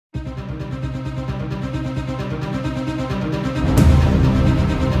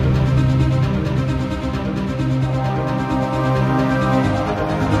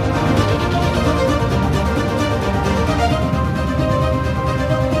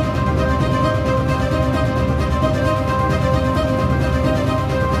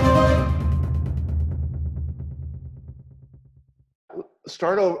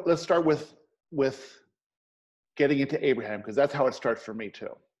let's start with getting into Abraham, because that's how it starts for me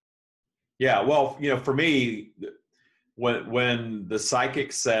too. Yeah, well, for me, when the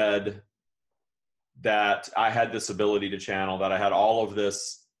psychic said that I had this ability to channel, that I had all of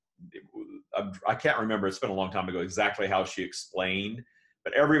this, I can't remember, it's been a long time ago exactly how she explained,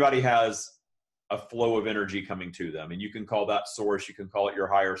 but everybody has a flow of energy coming to them, and you can call that source, you can call it your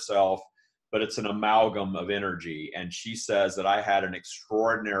higher self, but it's an amalgam of energy. And she says that I had an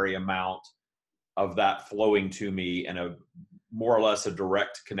extraordinary amount of that flowing to me, and a more or less a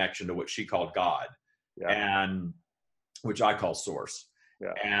direct connection to what she called God, and which I call source.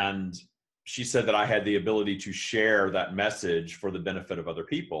 And she said that I had the ability to share that message for the benefit of other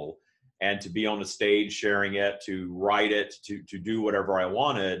people, and to be on a stage sharing it, to write it, to do whatever I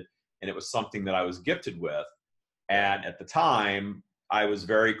wanted. And it was something that I was gifted with. And at the time, I was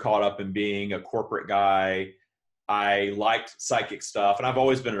very caught up in being a corporate guy. I liked psychic stuff, and I've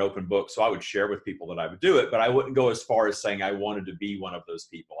always been an open book, so I would share with people that I would do it, but I wouldn't go as far as saying I wanted to be one of those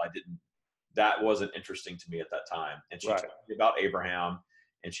people. That wasn't interesting to me at that time. And she told me about Abraham,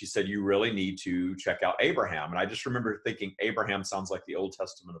 and she said, you really need to check out Abraham. And I just remember thinking, Abraham sounds like the Old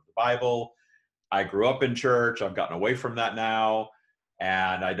Testament of the Bible. I grew up in church. I've gotten away from that now,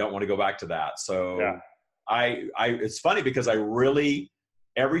 and I don't want to go back to that. So it's funny because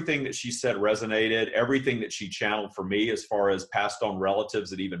everything that she said resonated. Everything that she channeled for me, as far as passed on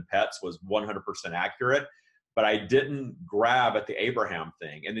relatives and even pets, was 100% accurate. But I didn't grab at the Abraham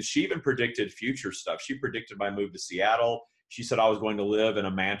thing. And then she even predicted future stuff. She predicted my move to Seattle. She said I was going to live in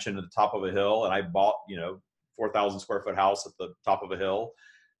a mansion at the top of a hill, and I bought, 4,000 square foot house at the top of a hill.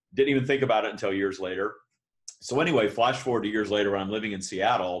 Didn't even think about it until years later. So anyway, flash forward to years later when I'm living in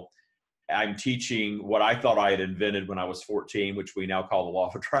Seattle, I'm teaching what I thought I had invented when I was 14, which we now call the law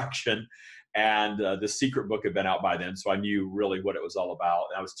of attraction. And the secret book had been out by then, so I knew really what it was all about.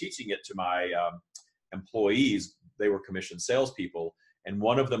 And I was teaching it to my employees. They were commissioned salespeople. And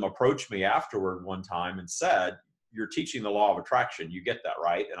one of them approached me afterward one time and said, you're teaching the law of attraction. You get that,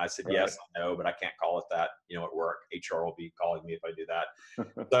 right? And I said, yes, I know, but I can't call it that, at work. HR will be calling me if I do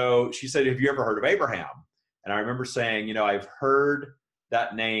that. So she said, have you ever heard of Abraham? And I remember saying, I've heard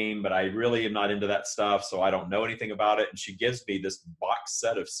that name, but I really am not into that stuff, so I don't know anything about it. And she gives me this box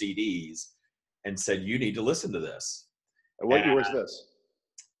set of CDs and said, you need to listen to this. What year was this?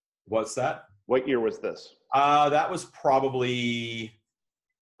 What's that? What year was this? That was probably,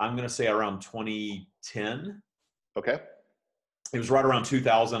 I'm going to say around 2010. Okay. It was right around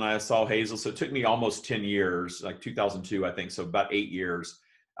 2000 I saw Hazel. So it took me almost 10 years, like 2002, I think. So about 8 years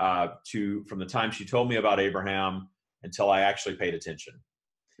from the time she told me about Abraham until I actually paid attention.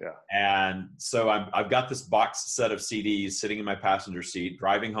 Yeah. And so I've got this box set of CDs sitting in my passenger seat,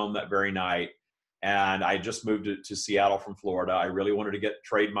 driving home that very night. And I just moved to Seattle from Florida. I really wanted to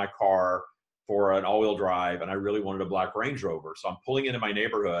trade my car for an all-wheel drive, and I really wanted a black Range Rover. So I'm pulling into my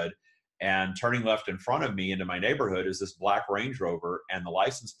neighborhood, and turning left in front of me into my neighborhood is this black Range Rover, and the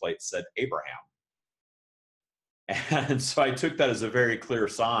license plate said Abraham. And so I took that as a very clear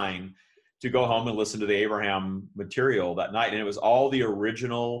sign to go home and listen to the Abraham material that night. And it was all the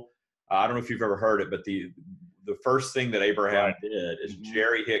original, I don't know if you've ever heard it, but the first thing that Abraham did is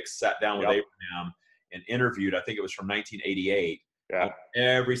Gary-Hicks sat down with Abraham and interviewed, I think it was from 1988, on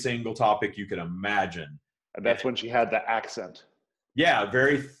every single topic you can imagine. And that's when she had the accent. Yeah,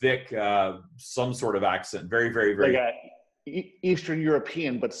 very thick, some sort of accent. Very, very, very. Like Eastern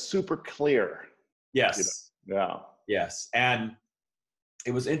European, but super clear. Yes. Yeah. Yes. And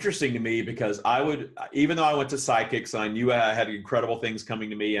it was interesting to me because even though I went to psychics and I knew I had incredible things coming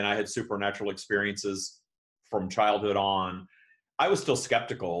to me and I had supernatural experiences from childhood on, I was still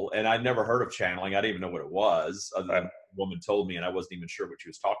skeptical, and I'd never heard of channeling. I didn't even know what it was, other than a woman told me, and I wasn't even sure what she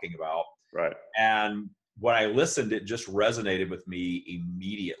was talking about. Right. And when I listened, it just resonated with me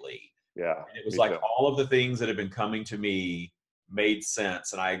immediately. Yeah. And it was like all of the things that had been coming to me made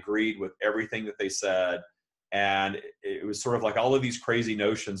sense, and I agreed with everything that they said. And it was sort of like all of these crazy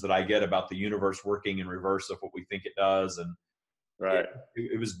notions that I get about the universe working in reverse of what we think it does. And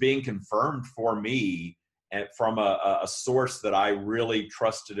it was being confirmed for me, and from a source that I really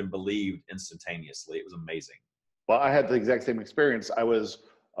trusted and believed instantaneously. It was amazing. Well, I had the exact same experience. I was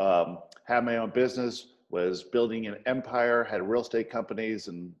had my own business, was building an empire, had real estate companies,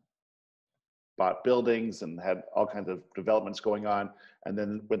 and bought buildings, and had all kinds of developments going on. And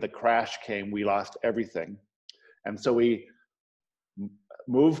then when the crash came, we lost everything. And so we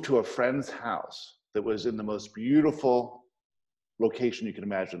moved to a friend's house that was in the most beautiful location you can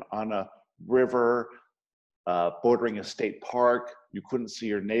imagine, on a river, bordering a state park. You couldn't see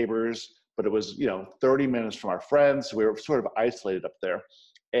your neighbors, but it was, 30 minutes from our friends. We were sort of isolated up there,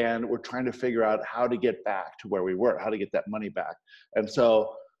 and we're trying to figure out how to get back to where we were, how to get that money back. And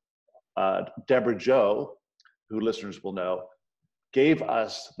so Deborah Joe, who listeners will know, gave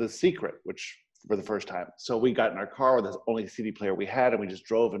us the secret, which for the first time. So we got in our car with the only CD player we had, and we just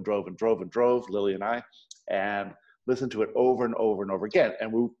drove and drove and drove and drove, Lily and I, and listened to it over and over and over again.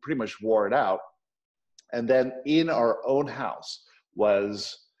 And we pretty much wore it out. And then in our own house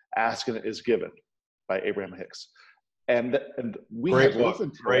was Ask and It Is Given by Abraham-Hicks. And we Great had book.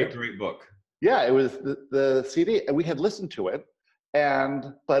 listened to Great, it. great book. Yeah, it was the CD, and we had listened to it,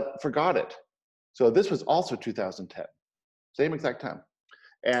 but forgot it. So this was also 2010, same exact time.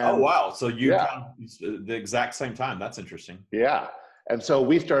 And Oh, wow. So you yeah, kind of the exact same time. That's interesting. yeah. And so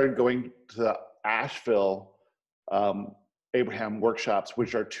we started going to the Asheville Abraham workshops,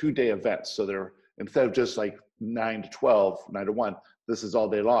 which are 2-day events. So they're, instead of just like 9 to 12, 9 to 1, this is all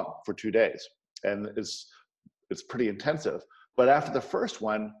day long for 2 days. And it's pretty intensive. But after the first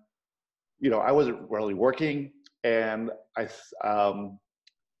one, I wasn't really working, and a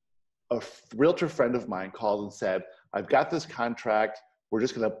realtor friend of mine called and said, I've got this contract. We're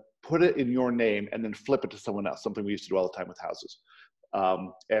just going to put it in your name and then flip it to someone else, something we used to do all the time with houses.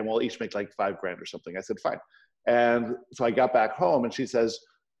 And we'll each make like $5,000 or something. I said, fine. And so I got back home, and she says,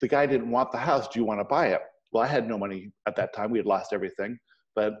 the guy didn't want the house. Do you want to buy it? Well, I had no money at that time. We had lost everything.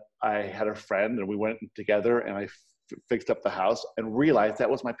 But I had a friend, and we went together, and I fixed up the house and realized that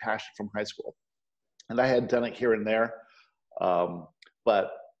was my passion from high school. And I had done it here and there.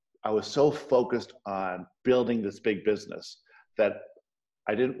 But I was so focused on building this big business that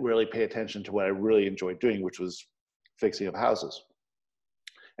I didn't really pay attention to what I really enjoyed doing, which was fixing up houses.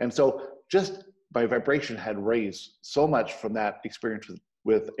 And so just my vibration had raised so much from that experience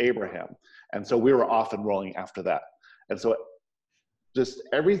with Abraham. And so we were off and rolling after that. And so just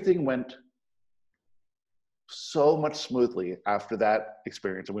everything went so much smoothly after that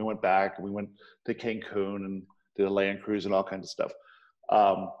experience. And we went back, and we went to Cancun and did a land cruise and all kinds of stuff.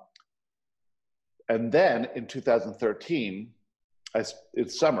 And then in 2013,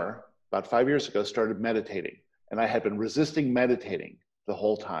 it's summer, about 5 years ago, started meditating. And I had been resisting meditating the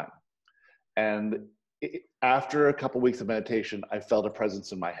whole time. And after a couple of weeks of meditation, I felt a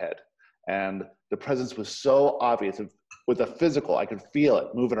presence in my head. And the presence was so obvious. With the physical, I could feel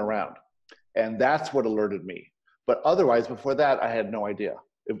it moving around. And that's what alerted me. But otherwise, before that, I had no idea.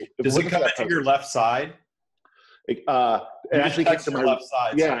 Does it come into your left side? It actually came to my left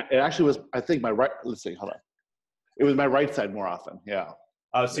side. Yeah, it actually was, I think, my right. Let's see, hold on. It was my right side more often. Yeah.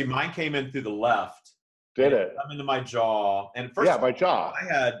 See, mine came in through the left. Did it? Come into my jaw. And first, yeah, my jaw.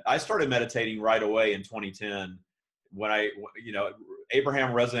 I started meditating right away in 2010 when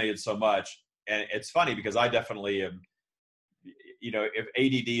Abraham resonated so much. And it's funny because I definitely am, if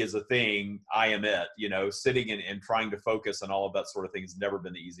ADD is a thing, I am it. Sitting and trying to focus and all of that sort of thing has never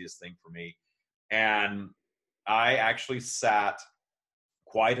been the easiest thing for me. And I actually sat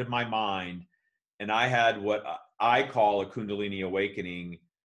quiet in my mind, and I had what I call a Kundalini awakening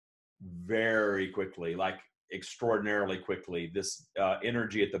very quickly, like extraordinarily quickly. This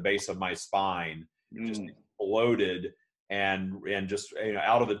energy at the base of my spine just exploded, and just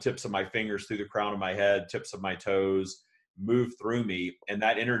out of the tips of my fingers, through the crown of my head, tips of my toes, moved through me. And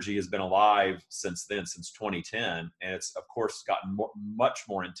that energy has been alive since then, since 2010. And it's, of course, gotten much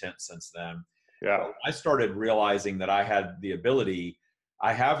more intense since then. Yeah. I started realizing that I had the ability.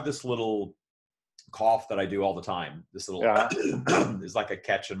 I have this little cough that I do all the time. This little is like a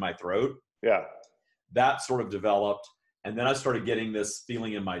catch in my throat. Yeah. That sort of developed. And then I started getting this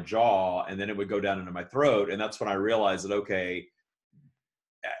feeling in my jaw, and then it would go down into my throat. And that's when I realized that, okay,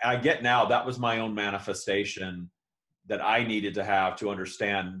 I get now that was my own manifestation that I needed to have to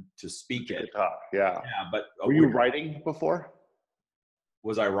understand to speak it. Yeah. But were you writing before?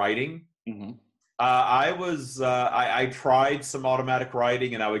 Was I writing? Mm-hmm. I tried some automatic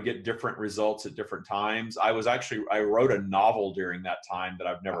writing, and I would get different results at different times. I wrote a novel during that time that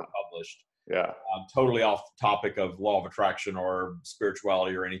I've never published. Yeah. Totally off the topic of law of attraction or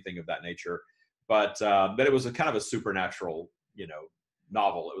spirituality or anything of that nature. But it was a kind of a supernatural,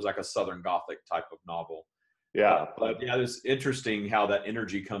 novel. It was like a Southern Gothic type of novel. Yeah. But it's interesting how that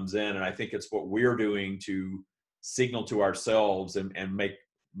energy comes in. And I think it's what we're doing to signal to ourselves and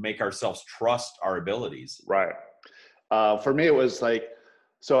make ourselves trust our abilities. Right. For me, it was like,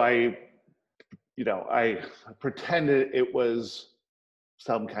 so I pretended it was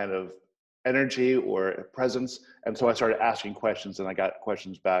some kind of energy or presence. And so I started asking questions, and I got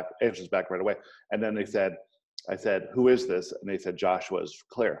answers back right away. And then I said, who is this? And they said, Joshua is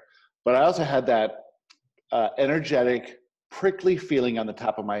clear. But I also had that energetic, prickly feeling on the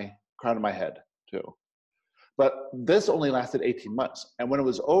top of my crown of my head too. But this only lasted 18 months. And when it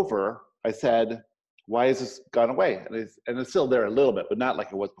was over, I said, why has this gone away? And it's still there a little bit, but not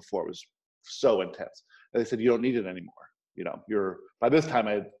like it was before. It was so intense. And they said, you don't need it anymore. You know, by this time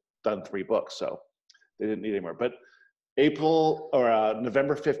I had done 3 books, so they didn't need it anymore. But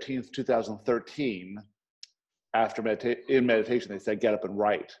November 15th, 2013, in meditation, they said, get up and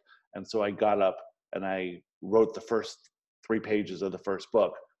write. And so I got up and I wrote the first 3 pages of the first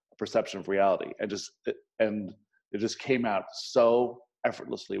book, A Perception of Reality. And it just came out so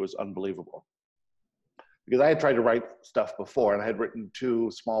effortlessly. It was unbelievable. Because I had tried to write stuff before, and I had written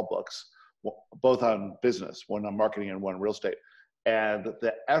 2 small books, both on business, one on marketing and one on real estate. And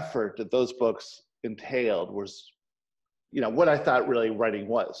the effort that those books entailed was, you know, what I thought really writing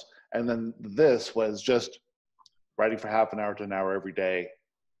was. And then this was just writing for half an hour to an hour every day,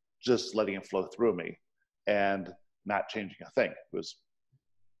 just letting it flow through me and not changing a thing.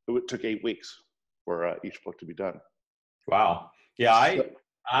 It took 8 weeks for each book to be done. Wow. Yeah.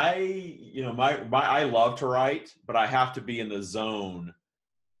 I love to write, but I have to be in the zone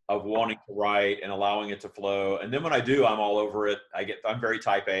of wanting to write and allowing it to flow. And then when I do, I'm all over it. I'm very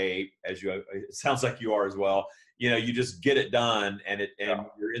type A, it sounds like you are as well. You know, you just get it done, and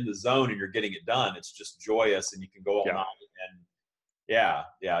you're in the zone and you're getting it done. It's just joyous, and you can go all night. And yeah,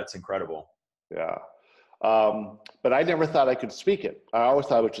 it's incredible. Yeah. But I never thought I could speak it. I always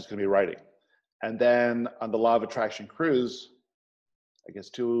thought it was just going to be writing. And then on the Law of Attraction cruise, I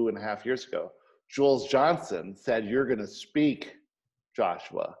guess 2.5 years ago, Jules Johnson said, you're going to speak,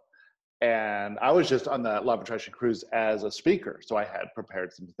 Joshua. And I was just on the Law of Attraction cruise as a speaker. So I had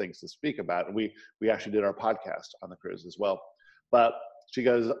prepared some things to speak about. And we actually did our podcast on the cruise as well. But she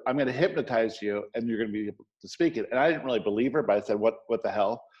goes, I'm going to hypnotize you and you're going to be able to speak it. And I didn't really believe her, but I said, what the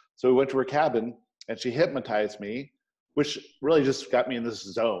hell? So we went to her cabin and she hypnotized me, which really just got me in this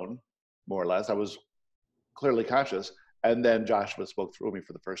zone, more or less. I was clearly conscious. And then Joshua spoke through me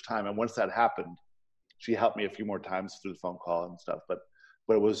for the first time. And once that happened, she helped me a few more times through the phone call and stuff. But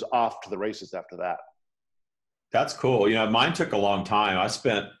it was off to the races after that. That's cool. You know, mine took a long time. I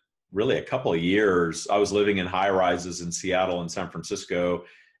spent really a couple of years. I was living in high rises in Seattle and San Francisco,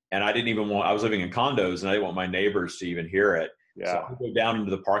 and I was living in condos, and I didn't want my neighbors to even hear it. Yeah. So I would go down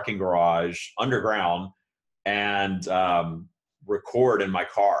into the parking garage underground and record in my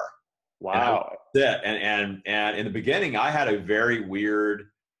car. Wow. And in the beginning, I had a very weird,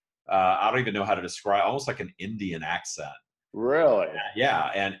 I don't even know how to describe, almost like an Indian accent. Really?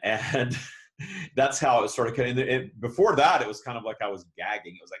 Yeah. And that's how it started. And before that, it was kind of like I was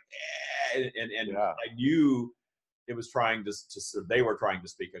gagging. It was like, and I knew it was trying they were trying to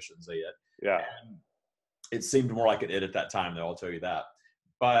speak. I shouldn't say it. Yeah. And it seemed more like an it at that time, though, I'll tell you that.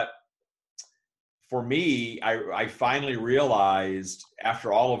 But for me, I finally realized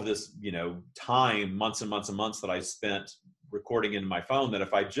after all of this, you know, time, months and months and months that I spent recording in my phone, that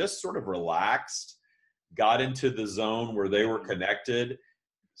if I just sort of relaxed, got into the zone where they were connected,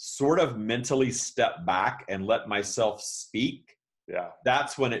 sort of mentally stepped back and let myself speak. Yeah.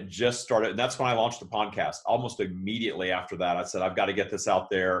 That's when it just started. And that's when I launched the podcast. Almost immediately after that, I said, I've got to get this out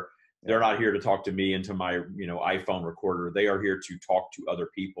there. They're not here to talk to me into my, you know, iPhone recorder. They are here to talk to other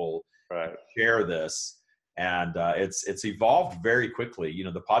people, right. Share this. And it's evolved very quickly. You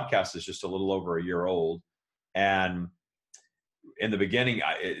know, the podcast is just a little over a year old. And in the beginning,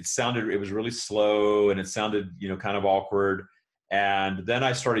 it was really slow and it sounded, you know, kind of awkward. And then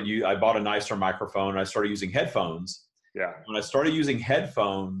I bought a nicer microphone and I started using headphones. Yeah. When I started using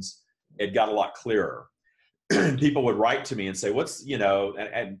headphones, it got a lot clearer. People would write to me and say, what's, you know,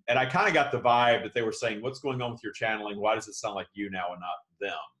 and I kind of got the vibe that they were saying, what's going on with your channeling? Why does it sound like you now and not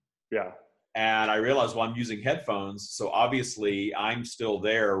them? Yeah. And I realized, well, I'm using headphones. So obviously I'm still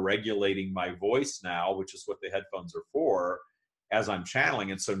there regulating my voice now, which is what the headphones are for, as I'm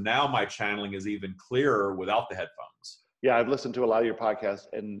channeling. And so now my channeling is even clearer without the headphones. Yeah. I've listened to a lot of your podcasts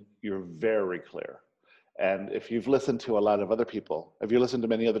and you're very clear. And if you've listened to a lot of other people, have you listened to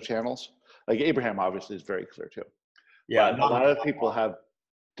many other channels? Like Abraham obviously is very clear too. Yeah. But a lot of people have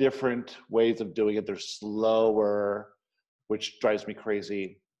different ways of doing it. They're slower, which drives me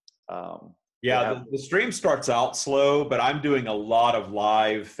crazy. The stream starts out slow, but I'm doing a lot of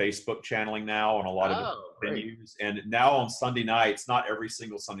live Facebook channeling now on a lot of venues. And now on Sunday nights, not every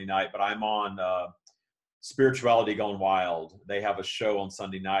single Sunday night, but I'm on Spirituality Gone Wild. They have a show on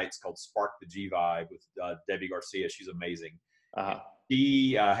Sunday nights called Spark the G Vibe with Debbie Garcia. She's amazing.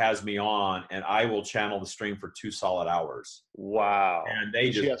 She has me on, and I will channel the stream for 2 solid hours. Wow! And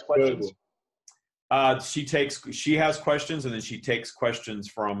she has questions. She has questions, and then she takes questions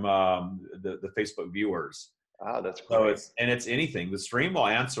from the Facebook viewers. Ah, that's So great. it's anything. The stream will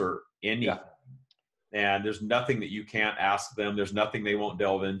answer anything. Yeah. And there's nothing that you can't ask them. There's nothing they won't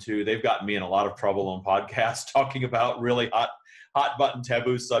delve into. They've gotten me in a lot of trouble on podcasts talking about really hot button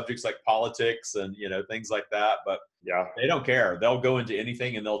taboo subjects like politics and, you know, things like that. But Yeah. they don't care. They'll go into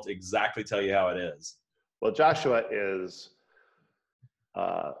anything and they'll exactly tell you how it is. Well, Joshua is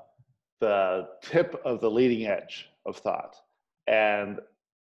the tip of the leading edge of thought. And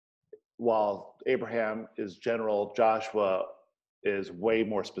while Abraham is general, Joshua is way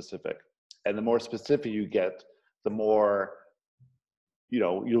more specific. And the more specific you get, the more, you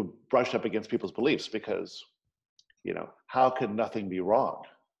know, you brush up against people's beliefs because, you know, how can nothing be wrong?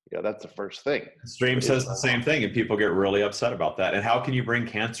 Yeah, that's the first thing. Stream says the same thing, and people get really upset about that. And how can you bring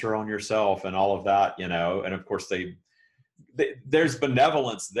cancer on yourself and all of that, you know? And of course, there's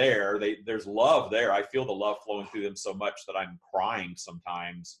benevolence there. There's love there. I feel the love flowing through them so much that I'm crying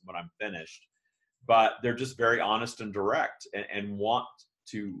sometimes when I'm finished. But they're just very honest and direct and want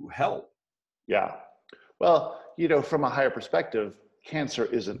to help. Yeah. Well, you know, from a higher perspective, cancer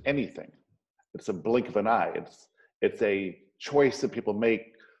isn't anything. It's a blink of an eye. It's a choice that people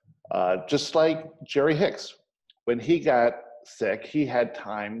make. Just like Gary Hicks, when he got sick, he had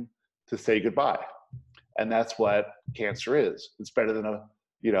time to say goodbye. And that's what cancer is. It's better than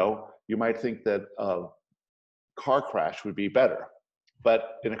you know, you might think that a car crash would be better,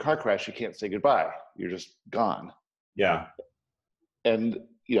 but in a car crash, you can't say goodbye. You're just gone. Yeah. And,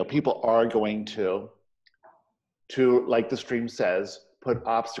 you know, people are going to, like the stream says, put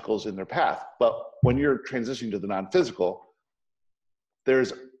obstacles in their path. But when you're transitioning to the non-physical,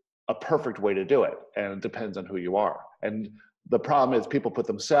 there's a perfect way to do it. And it depends on who you are. And the problem is people put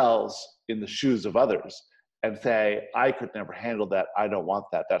themselves in the shoes of others and say, I could never handle that. I don't want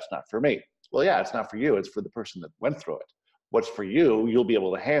that. That's not for me. Well, yeah, it's not for you. It's for the person that went through it. What's for you, you'll be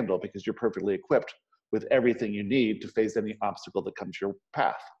able to handle because you're perfectly equipped with everything you need to face any obstacle that comes your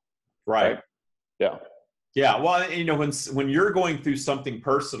path. Right. Yeah. Yeah. Well, you know, when you're going through something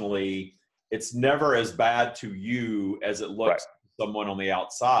personally, it's never as bad to you as it looks to someone on the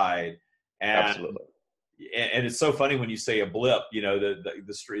outside. And Absolutely. And it's so funny when you say a blip, you know,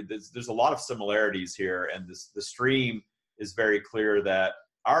 the stream, there's a lot of similarities here. And the stream is very clear that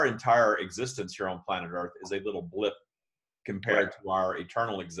our entire existence here on planet Earth is a little blip compared to our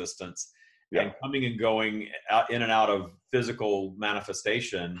eternal existence. Yeah. And coming and going in and out of physical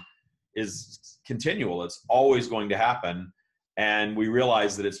manifestation is continual. It's always going to happen. And we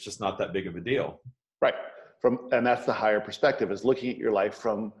realize that it's just not that big of a deal. Right. And that's the higher perspective, is looking at your life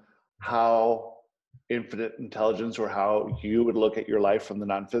from how infinite intelligence, or how you would look at your life from the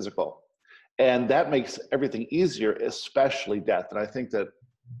non-physical. And that makes everything easier, especially death. And I think that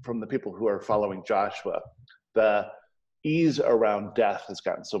from the people who are following Joshua, the ease around death has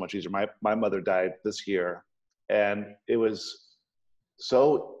gotten so much easier. My mother died this year, and it was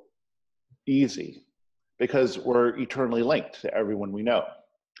so easy because we're eternally linked to everyone we know,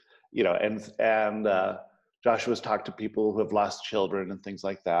 you know, and Joshua's talked to people who have lost children and things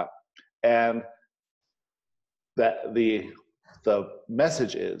like that. And that the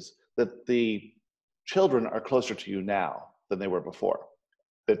message is that the children are closer to you now than they were before,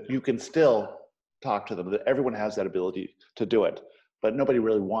 that you can still talk to them, that everyone has that ability to do it, but nobody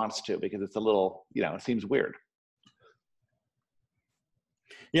really wants to because it's a little, you know, it seems weird.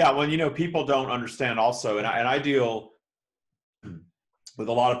 Yeah, well, you know, people don't understand also, and I deal with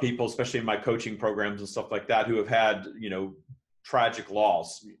a lot of people, especially in my coaching programs and stuff like that, who have had, you know, tragic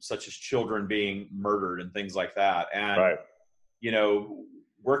loss, such as children being murdered and things like that. And, you know,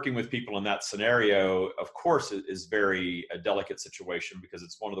 working with people in that scenario, of course, is very a delicate situation because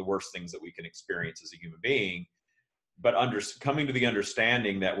it's one of the worst things that we can experience as a human being. But coming to the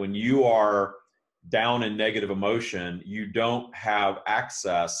understanding that when you are down in negative emotion, you don't have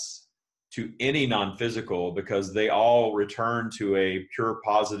access to any non-physical because they all return to a pure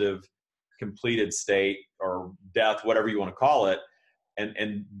positive completed state or death, whatever you want to call it.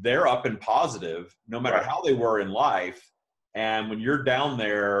 And they're up and positive no matter how they were in life. And when you're down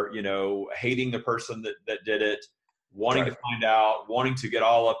there, you know, hating the person that did it, wanting to find out, wanting to get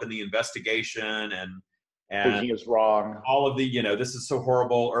all up in the investigation and thinking it's wrong, all of the, you know, this is so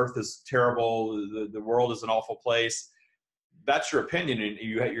horrible, Earth is terrible, the world is an awful place. That's your opinion and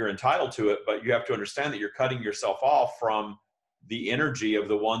you're entitled to it, but you have to understand that you're cutting yourself off from the energy of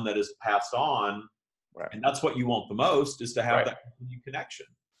the one that is passed on. And that's what you want the most, is to have that continued connection.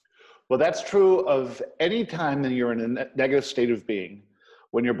 Well, that's true of any time that you're in a negative state of being.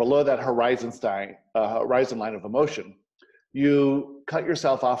 When you're below that horizon line of emotion, you cut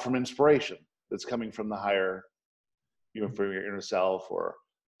yourself off from inspiration that's coming from the higher, you know, from your inner self or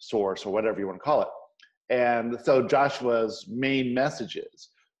source or whatever you want to call it. And so Joshua's main message is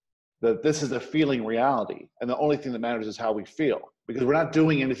that this is a feeling reality, and the only thing that matters is how we feel, because we're not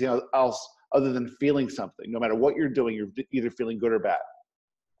doing anything else other than feeling something. No matter what you're doing, you're either feeling good or bad.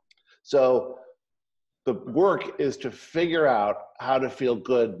 So the work is to figure out how to feel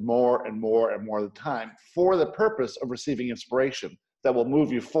good more and more and more of the time, for the purpose of receiving inspiration that will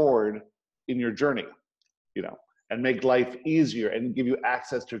move you forward in your journey, you know, and make life easier and give you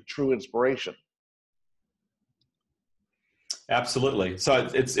access to true inspiration. Absolutely. So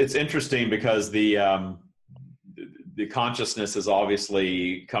it's interesting because the consciousness is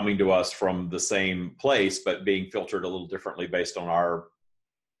obviously coming to us from the same place, but being filtered a little differently based on our,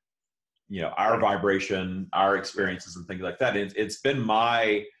 you know, our vibration, our experiences and things like that. It's been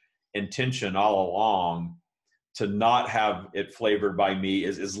my intention all along to not have it flavored by me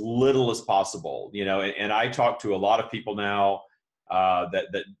as little as possible, you know, and I talk to a lot of people now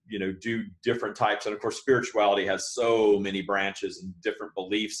that, you know, do different types. And of course, spirituality has so many branches and different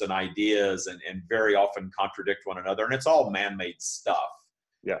beliefs and ideas, and very often contradict one another. And it's all man-made stuff.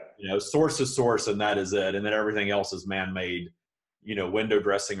 Yeah. You know, source is source, and that is it. And then everything else is man-made, you know, window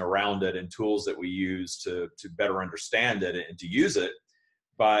dressing around it and tools that we use to better understand it and to use it.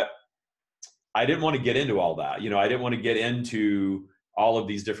 But I didn't want to get into all that. You know, I didn't want to get into all of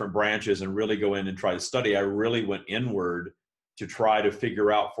these different branches and really go in and try to study. I really went inward to try to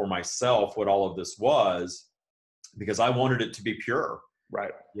figure out for myself what all of this was, because I wanted it to be pure.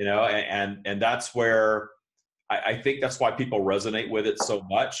 Right. You know, and that's where I think that's why people resonate with it so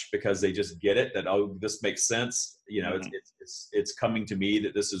much, because they just get it, that, oh, this makes sense. You know, it's coming to me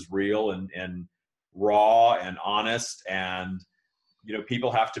that this is real and raw and honest. And, you know, people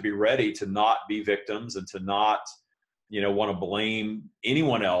have to be ready to not be victims and to not, you know, want to blame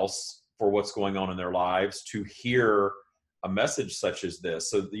anyone else for what's going on in their lives, to hear a message such as this.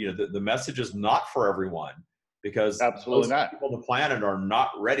 So, you know, the message is not for everyone, because Absolutely most not. people on the planet are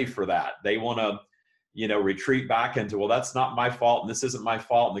not ready for that. They want to, you know, retreat back into, well, that's not my fault, and this isn't my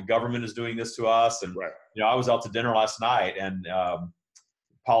fault, and the government is doing this to us. And, right. you know, I was out to dinner last night, and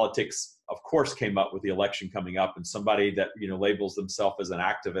politics, of course, came up with the election coming up, and somebody that, you know, labels themselves as an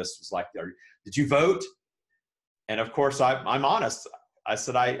activist was like, did you vote? And of course, I'm honest. I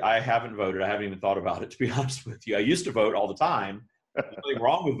said, I haven't voted. I haven't even thought about it, to be honest with you. I used to vote all the time. There's nothing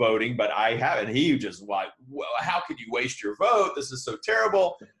wrong with voting, but I haven't. He just like, well, how could you waste your vote? This is so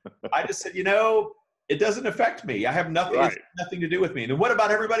terrible. I just said, you know, it doesn't affect me. I have nothing, Right. It's nothing to do with me. And what about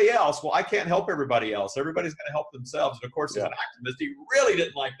everybody else? Well, I can't help everybody else. Everybody's going to help themselves. And of course, as an activist, he really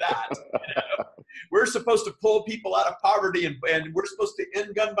didn't like that. You know? We're supposed to pull people out of poverty, and we're supposed to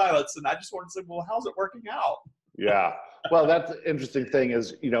end gun violence. And I just wanted to say, well, how's it working out? Yeah. Well, that's the interesting thing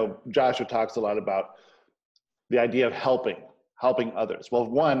is, you know, Joshua talks a lot about the idea of helping others. Well,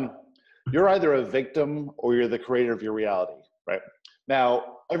 one, you're either a victim or you're the creator of your reality, right?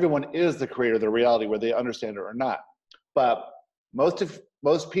 Now, everyone is the creator of their reality, whether they understand it or not. But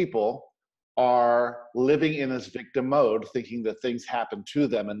most people are living in this victim mode, thinking that things happen to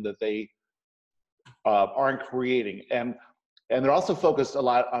them and that they aren't creating. And they're also focused a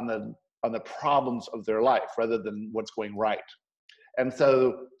lot on the problems of their life rather than what's going right. And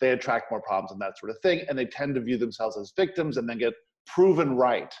so they attract more problems and that sort of thing. And they tend to view themselves as victims and then get proven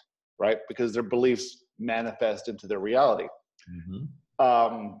right? Because their beliefs manifest into their reality.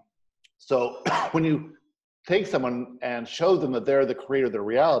 Mm-hmm. So when you take someone and show them that they're the creator of their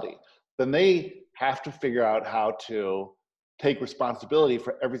reality, then they have to figure out how to take responsibility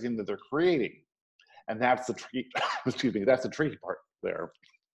for everything that they're creating. And that's the tricky, that's the tricky part there.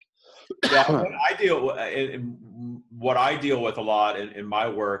 Yeah, what I deal with a lot in my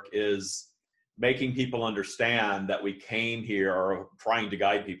work is making people understand that we came here, or trying to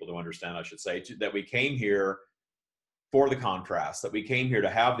guide people to understand, I should say, that we came here for the contrast, that we came here to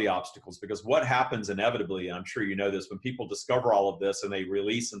have the obstacles. Because what happens inevitably, and I'm sure you know this, when people discover all of this and they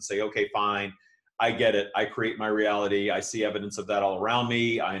release and say, okay, fine, I get it, I create my reality, I see evidence of that all around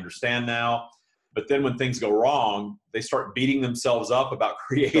me, I understand now. But then when things go wrong, they start beating themselves up about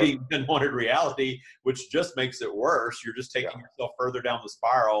creating an unwanted reality, which just makes it worse. You're just taking yourself further down the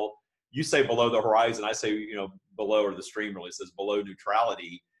spiral. You say below the horizon, I say, you know, below, or the stream really says below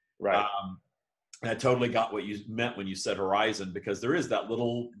neutrality. Right. And I totally got what you meant when you said horizon, because there is that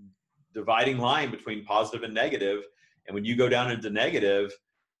little dividing line between positive and negative. And when you go down into negative,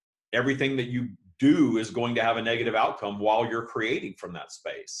 everything that you do is going to have a negative outcome while you're creating from that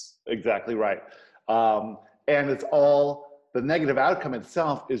space. Exactly right. And it's all, the negative outcome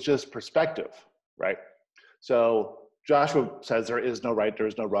itself is just perspective, right? So Joshua says there is no right, there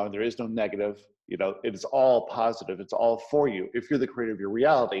is no wrong, there is no negative. You know, it's all positive. It's all for you. If you're the creator of your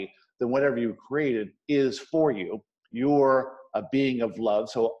reality, then whatever you created is for you. You're a being of love.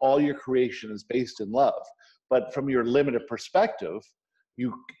 So all your creation is based in love. But from your limited perspective,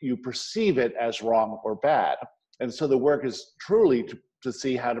 you perceive it as wrong or bad. And so the work is truly to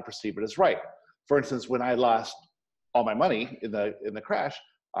see how to perceive it as right. For instance, when I lost all my money in the crash,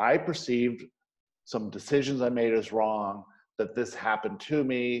 I perceived some decisions I made as wrong, that this happened to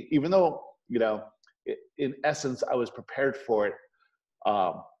me, even though, you know, in essence, I was prepared for it.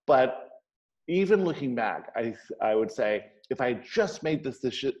 But even looking back, I would say, if I just made this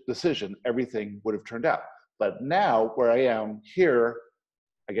decision, everything would have turned out. But now, where I am here,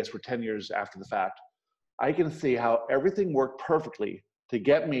 I guess we're 10 years after the fact, I can see how everything worked perfectly to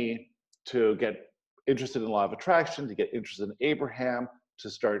get me to get interested in law of attraction, to get interested in Abraham, to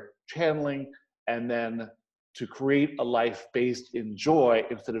start channeling, and then to create a life based in joy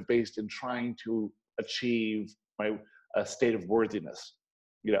instead of based in trying to achieve a state of worthiness.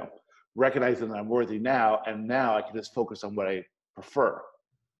 You know, recognizing that I'm worthy now, and now I can just focus on what I prefer.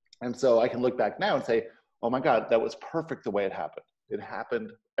 And so I can look back now and say, oh my God, that was perfect the way it happened. It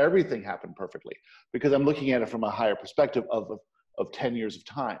happened, everything happened perfectly, because I'm looking at it from a higher perspective of 10 years of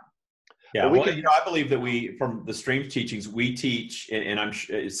time. Yeah, well, you know, I believe that we, from the Streams teachings, we teach, and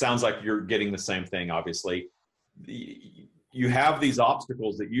it sounds like you're getting the same thing, obviously. You have these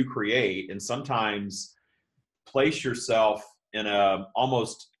obstacles that you create, and sometimes place yourself in a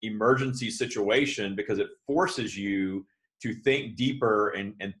almost emergency situation because it forces you to think deeper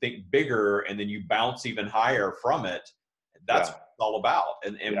and think bigger, and then you bounce even higher from it. That's what it's all about.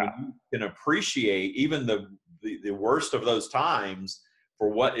 And when you can appreciate even the worst of those times for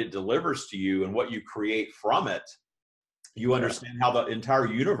what it delivers to you and what you create from it, you understand how the entire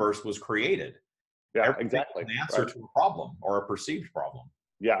universe was created. Yeah, Everything exactly. is an answer to a problem or a perceived problem.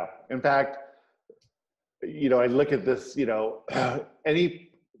 Yeah. In fact, you know, I look at this, you know,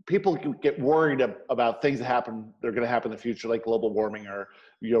 any people get worried about things that happen, they're going to happen in the future, like global warming or,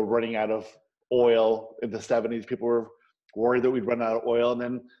 you know, running out of oil. In the 70s, people were worried that we'd run out of oil. And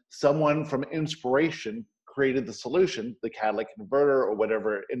then someone from inspiration created the solution, the catalytic converter or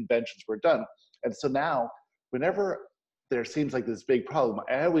whatever inventions were done. And so now, whenever there seems like this big problem,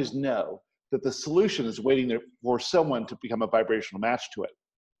 I always know that the solution is waiting there for someone to become a vibrational match to it.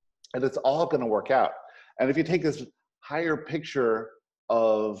 And it's all going to work out. And if you take this higher picture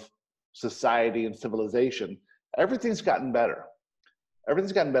of society and civilization, everything's gotten better.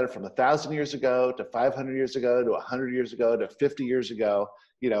 Everything's gotten better from 1,000 years ago to 500 years ago to 100 years ago to 50 years ago.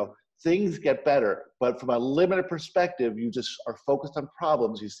 You know, things get better, but from a limited perspective, you just are focused on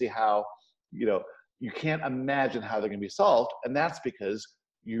problems. You see how, you know, you can't imagine how they're going to be solved. And that's because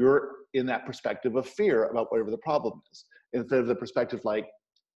you're in that perspective of fear about whatever the problem is, instead of the perspective like,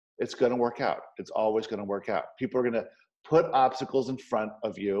 it's going to work out. It's always going to work out. People are going to put obstacles in front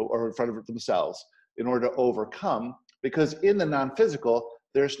of you or in front of themselves in order to overcome, because in the non-physical,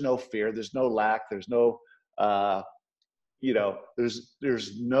 there's no fear, there's no lack, there's no, you know,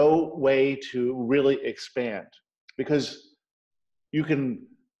 there's no way to really expand, because you can,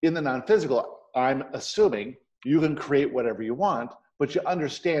 in the non-physical, I'm assuming you can create whatever you want, but you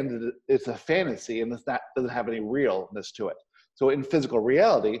understand that it's a fantasy and doesn't have any realness to it. So in physical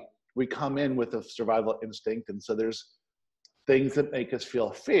reality, we come in with a survival instinct, and so there's things that make us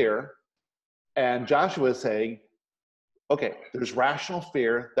feel fear. And Joshua is saying, okay, there's rational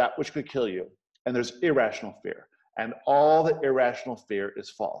fear, that which could kill you, and there's irrational fear. And all the irrational fear is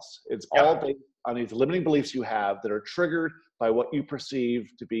false. It's all based on these limiting beliefs you have that are triggered by what you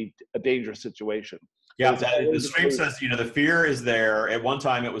perceive to be a dangerous situation. Yeah, the stream says, you know, the fear is there. At one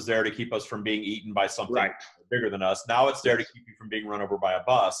time, it was there to keep us from being eaten by something bigger than us. Now it's there to keep you from being run over by a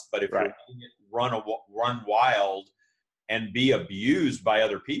bus. But if you're letting it run wild and be abused by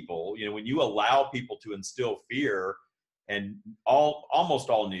other people, you know, when you allow people to instill fear, and almost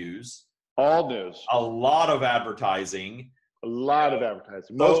all news, a lot of advertising,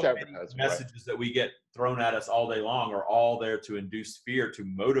 most advertising messages that we get thrown at us all day long are all there to induce fear, to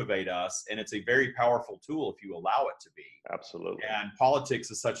motivate us. And it's a very powerful tool if you allow it to be. Absolutely. And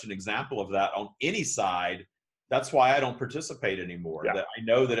politics is such an example of that on any side. That's why I don't participate anymore. That I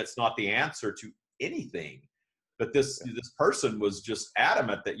know that it's not the answer to anything. But this person was just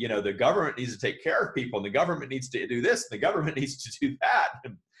adamant that, you know, the government needs to take care of people, and the government needs to do this, and the government needs to do that.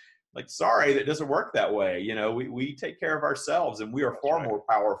 And like, sorry, that doesn't work that way. You know, we take care of ourselves, and we are far more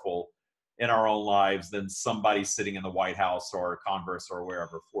powerful in our own lives than somebody sitting in the White House or Congress or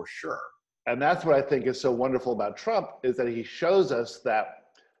wherever, for sure. And that's what I think is so wonderful about Trump, is that he shows us that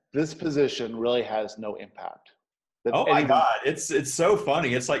this position really has no impact. that Oh my anything. God. It's so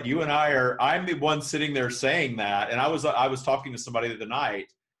funny. It's like you and I'm the one sitting there saying that. And I was talking to somebody the other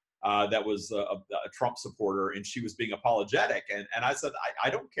night that was a Trump supporter, and she was being apologetic. And I said, I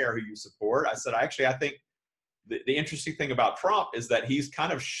don't care who you support. I said, I think the interesting thing about Trump is that he's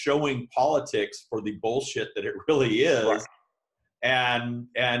kind of showing politics for the bullshit that it really Right. is, and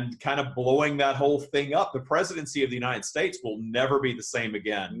kind of blowing that whole thing up. The presidency of the United States will never be the same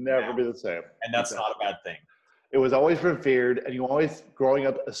again Never now, be the same. and that's Exactly. not a bad thing. It was always revered, and you always, growing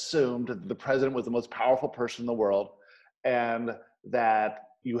up, assumed that the president was the most powerful person in the world, and that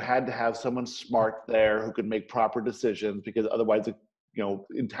you had to have someone smart there who could make proper decisions, because otherwise the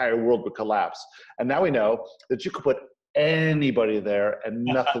entire world would collapse. And now we know that you could put anybody there and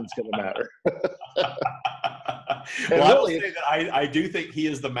nothing's going to matter. Well, And I will really, say that I do think he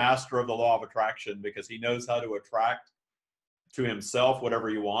is the master of the law of attraction, because he knows how to attract to himself whatever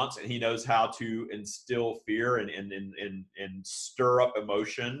he wants, and he knows how to instill fear and stir up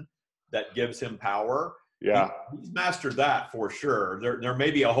emotion that gives him power. yeah, He's mastered that for sure. There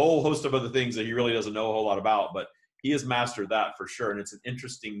may be a whole host of other things that he really doesn't know a whole lot about, but he has mastered that for sure. And it's an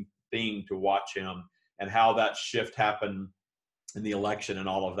interesting thing to watch him and how that shift happened in the election and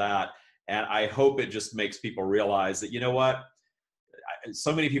all of that. And I hope it just makes people realize that, you know what?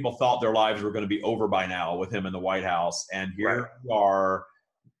 So many people thought their lives were going to be over by now with him in the White House. And right. here we are,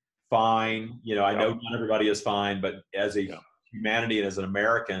 fine. I Yeah, know not everybody is fine, but as a yeah, humanity and as an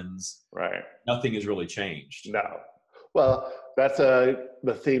Americans, right. nothing has really changed. No. Well, that's the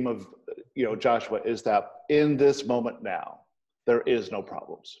theme of Joshua, is that in this moment now, there is no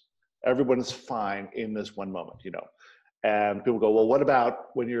problems. Everyone is fine in this one moment. And people go, well, what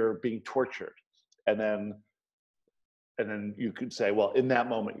about when you're being tortured? And then you could say, well, in that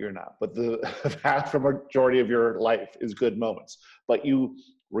moment you're not. But the vast majority of your life is good moments. But you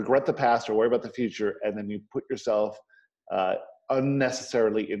regret the past or worry about the future, and then you put yourself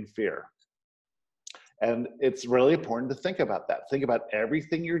unnecessarily in fear. And it's really important to think about that. Think about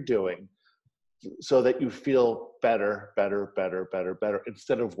everything you're doing so that you feel better, better, better, better, better,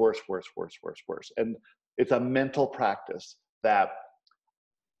 instead of worse, worse, worse, worse, worse. And it's a mental practice that,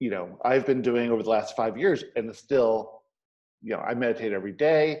 I've been doing over the last 5 years, and it's still, I meditate every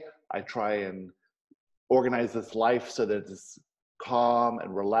day. I try and organize this life so that it's calm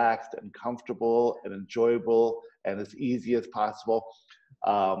and relaxed and comfortable and enjoyable and as easy as possible.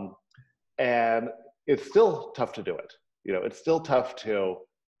 And it's still tough to do it. It's still tough to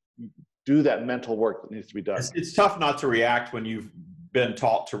do that mental work that needs to be done. It's tough not to react when you've been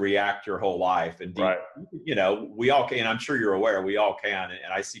taught to react your whole life. And Right. we all can. I'm sure you're aware we all can.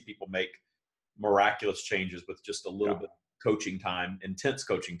 And I see people make miraculous changes with just a little bit of coaching time, intense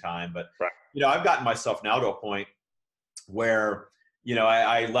coaching time. But Right. I've gotten myself now to a point where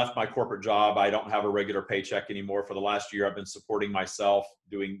I left my corporate job. I don't have a regular paycheck anymore. For the last year, I've been supporting myself,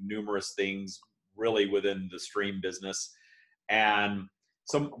 doing numerous things really within the stream business. And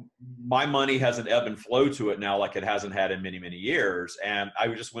so my money has an ebb and flow to it now like it hasn't had in many, many years. And I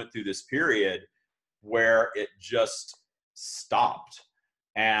just went through this period where it just stopped.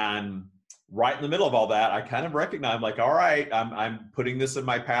 And right in the middle of all that, I kind of recognized, I'm like, all right, I'm putting this in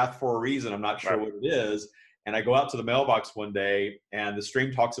my path for a reason. I'm not sure what it is. And I go out to the mailbox one day, and the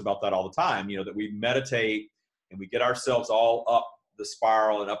stream talks about that all the time, that we meditate and we get ourselves all up the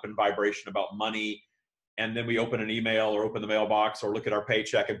spiral and up in vibration about money. And then we open an email or open the mailbox or look at our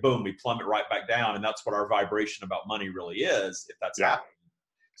paycheck, and boom, we plummet right back down. And that's what our vibration about money really is, if that's happening.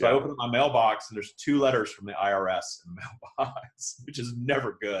 So I open up my mailbox, and there's 2 letters from the IRS in the mailbox, which is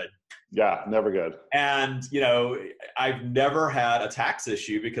never good. Yeah, never good. And, I've never had a tax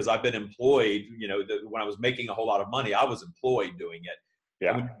issue because I've been employed. When I was making a whole lot of money, I was employed doing it. Yeah.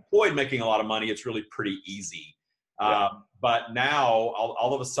 And when you're employed making a lot of money, it's really pretty easy. But now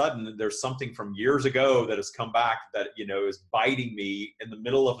all of a sudden there's something from years ago that has come back that, is biting me in the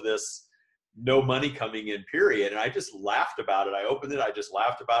middle of this no money coming in period. And I just laughed about it. I opened it. I just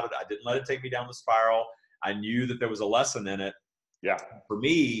laughed about it. I didn't let it take me down the spiral. I knew that there was a lesson in it. Yeah. For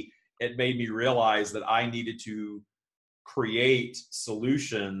me, it made me realize that I needed to create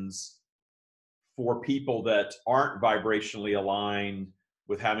solutions for people that aren't vibrationally aligned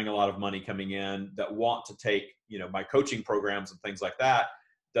with having a lot of money coming in, that want to take, my coaching programs and things like that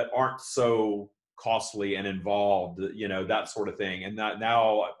aren't so costly and involved, that sort of thing. And that,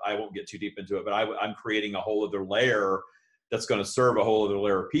 now I won't get too deep into it, but I'm creating a whole other layer that's going to serve a whole other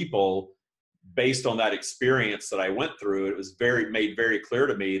layer of people based on that experience that I went through. It was made very clear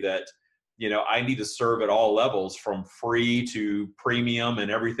to me that, I need to serve at all levels, from free to premium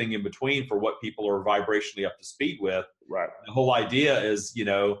and everything in between, for what people are vibrationally up to speed with. Right. The whole idea is,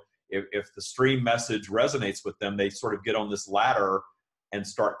 if the stream message resonates with them, they sort of get on this ladder and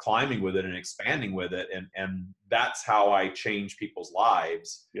start climbing with it and expanding with it. And that's how I change people's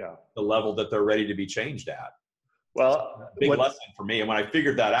lives. Yeah. The level that they're ready to be changed at. Well, big lesson for me. And when I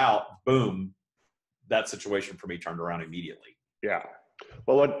figured that out, boom, that situation for me turned around immediately. Yeah.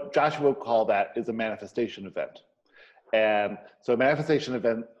 Well, what Joshua would call that is a manifestation event. And so a manifestation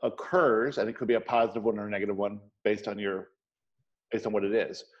event occurs, and it could be a positive one or a negative one based on what it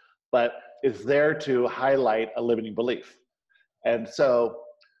is, but it's there to highlight a limiting belief. And so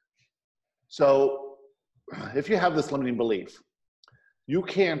if you have this limiting belief, you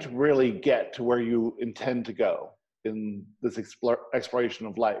can't really get to where you intend to go in this exploration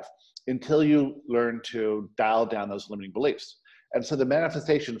of life until you learn to dial down those limiting beliefs. And so the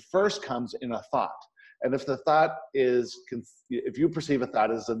manifestation first comes in a thought. And if the thought is, if you perceive a thought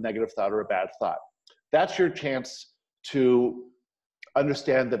as a negative thought or a bad thought, that's your chance to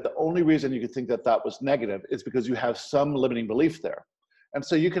understand that the only reason you could think that thought was negative is because you have some limiting belief there. And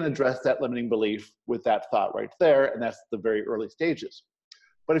so you can address that limiting belief with that thought right there, and that's the very early stages.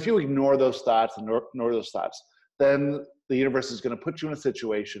 But if you ignore those thoughts, then the universe is going to put you in a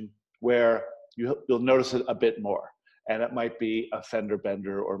situation where you'll notice it a bit more. And it might be a fender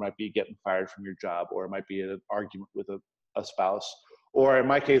bender, or it might be getting fired from your job, or it might be an argument with a spouse. Or in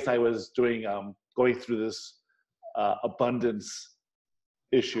my case, I was going through this abundance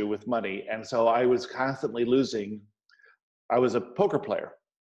issue with money. And so I was constantly losing. I was a poker player,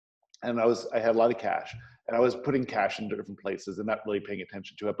 and I had a lot of cash, and I was putting cash into different places and not really paying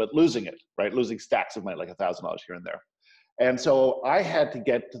attention to it, but losing it, right? Losing stacks of money, like $1,000 here and there. And so I had to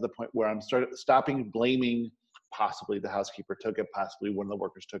get to the point where I'm stopping blaming. Possibly the housekeeper took it, possibly one of the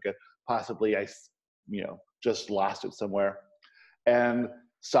workers took it, possibly I just lost it somewhere, and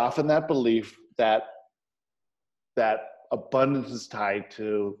soften that belief that abundance is tied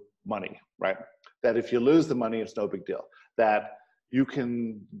to money, right? That if you lose the money, it's no big deal, that you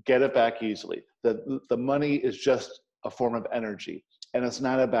can get it back easily, that the money is just a form of energy, and it's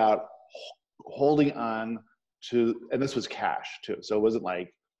not about holding on to, and this was cash too, so it wasn't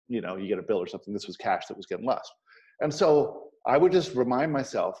like, you get a bill or something. This was cash that was getting lost. And so I would just remind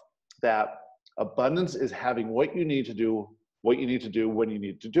myself that abundance is having what you need to do when you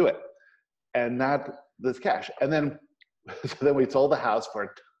need to do it, and not this cash. And then, so then we sold the house for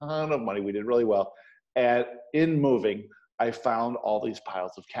a ton of money. We did really well. And in moving, I found all these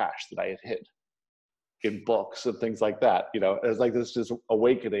piles of cash that I had hid in books and things like that. It was like this just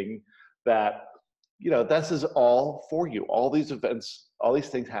awakening that, this is all for you. All these events, all these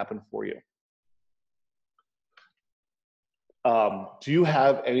things happen for you. Do you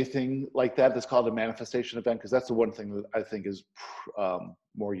have anything like that that's called a manifestation event? Because that's the one thing that I think is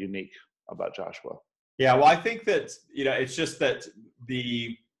more unique about Joshua. Yeah, well, I think that, it's just that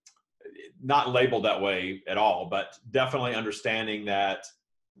not labeled that way at all, but definitely understanding that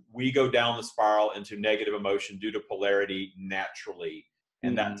we go down the spiral into negative emotion due to polarity naturally.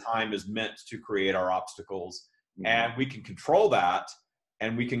 And that time is meant to create our obstacles. And we can control that,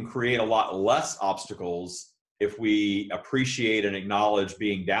 and we can create a lot less obstacles if we appreciate and acknowledge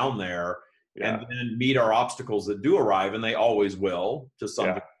being down there, and then meet our obstacles that do arrive, and they always will to some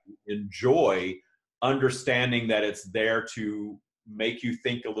degree. Enjoy understanding that it's there to make you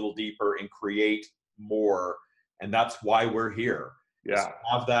think a little deeper and create more. And that's why we're here. Yeah. So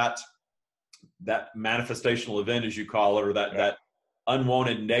have that manifestational event, as you call it, or that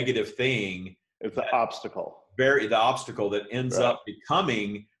unwanted negative thing. It's the obstacle. The obstacle that ends up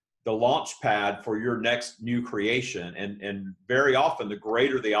becoming the launch pad for your next new creation. And very often, the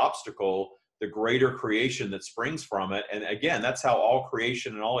greater the obstacle, the greater creation that springs from it. And again, that's how all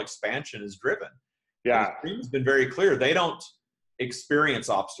creation and all expansion is driven. Yeah. The Stream's been very clear. They don't experience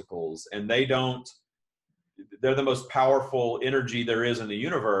obstacles, and they're the most powerful energy there is in the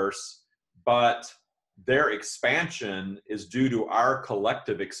universe, but their expansion is due to our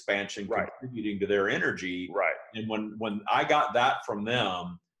collective expansion contributing to their energy. Right. And when I got that from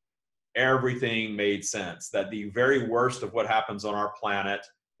them, everything made sense. That the very worst of what happens on our planet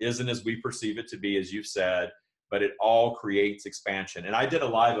isn't as we perceive it to be, as you've said, but it all creates expansion. And I did a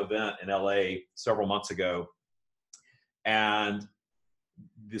live event in LA several months ago, and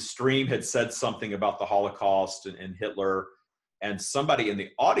the stream had said something about the Holocaust and Hitler, and somebody in the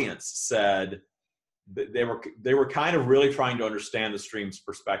audience said that they were kind of really trying to understand the stream's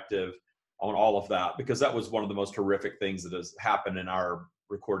perspective on all of that, because that was one of the most horrific things that has happened in our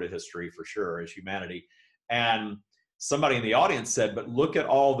recorded history for sure as humanity. And somebody in the audience said, but look at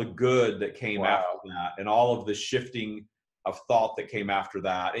all the good that came after that, and all of the shifting of thought that came after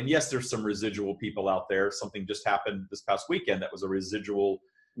that. And yes, there's some residual people out there. Something just happened this past weekend that was a residual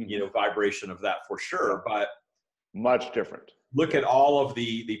vibration of that for sure. But much different. Look at all of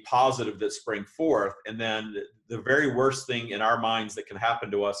the positive that spring forth. And then the very worst thing in our minds that can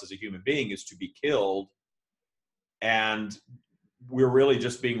happen to us as a human being is to be killed. And we're really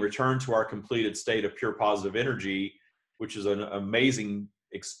just being returned to our completed state of pure positive energy, which is an amazing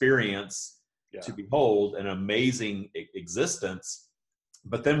experience to behold, an amazing existence.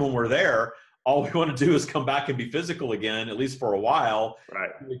 But then when we're there, all we want to do is come back and be physical again, at least for a while,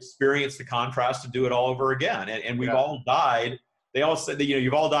 to experience the contrast and do it all over again. And we've all died. They all said that,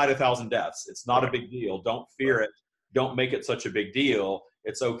 you've all died 1,000 deaths. It's not a big deal. Don't fear it. Don't make it such a big deal.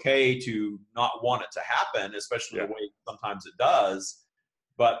 It's okay to not want it to happen, especially the way sometimes it does.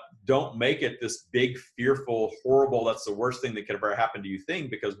 But don't make it this big, fearful, horrible, that's the worst thing that could ever happen to you thing,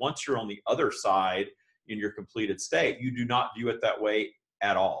 because once you're on the other side in your completed state, you do not view it that way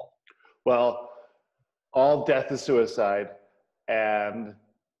at all. Well, all death is suicide, and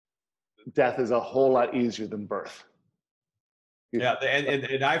death is a whole lot easier than birth. Yeah,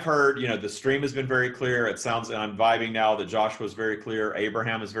 and I've heard, the stream has been very clear. It sounds, and I'm vibing now that Joshua is very clear.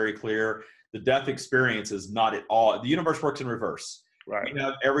 Abraham is very clear. The death experience is not at all. The universe works in reverse. Right. We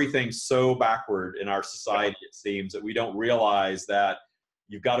have everything so backward in our society, it seems, that we don't realize that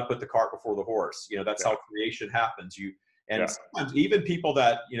you've got to put the cart before the horse. That's how creation happens. Sometimes even people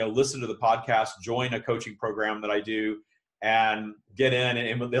that, listen to the podcast, join a coaching program that I do and get in,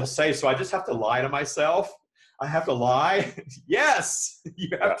 and they'll say, so I just have to lie to myself. I have to lie. Yes,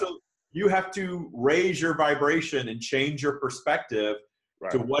 you have to raise your vibration and change your perspective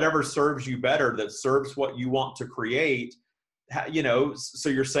to whatever serves you better, that serves what you want to create. So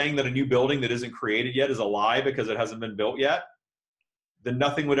you're saying that a new building that isn't created yet is a lie because it hasn't been built yet? Then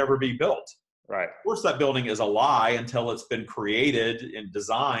nothing would ever be built. Right. Of course, that building is a lie until it's been created and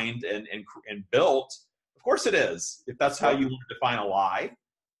designed and built. Of course it is, if that's how you want to define a lie.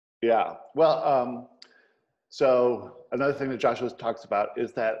 Yeah. Well, so another thing that Joshua talks about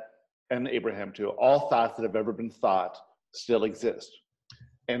is that, and Abraham too, all thoughts that have ever been thought still exist.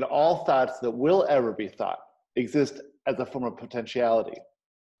 And all thoughts that will ever be thought exist as a form of potentiality.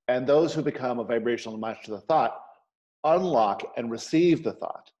 And those who become a vibrational match to the thought unlock and receive the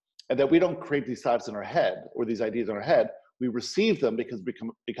thought. And that we don't create these thoughts in our head or these ideas in our head. We receive them because we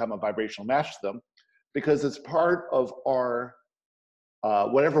become a vibrational match to them, because it's part of our,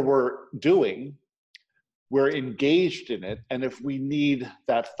 whatever we're doing, we're engaged in it. And if we need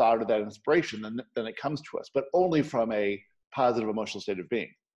that thought or that inspiration, then it comes to us, but only from a positive emotional state of being.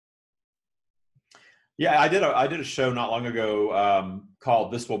 Yeah, I did a show not long ago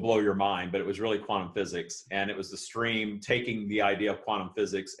called This Will Blow Your Mind, but it was really quantum physics. And it was the stream taking the idea of quantum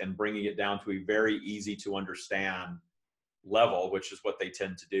physics and bringing it down to a very easy to understand level, which is what they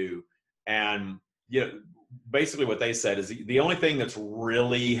tend to do. And basically what they said is the only thing that's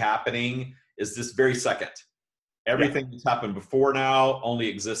really happening is this very second. Everything that's happened before now only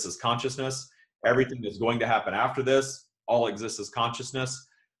exists as consciousness. Everything that's going to happen after this all exists as consciousness.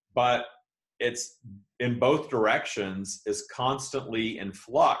 But it's in both directions is constantly in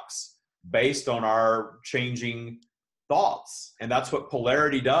flux based on our changing thoughts. And that's what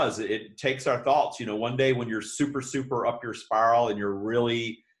polarity does. It takes our thoughts. One day when you're super, super up your spiral and you're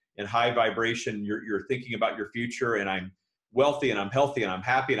really in high vibration, you're thinking about your future, and I'm wealthy and I'm healthy and I'm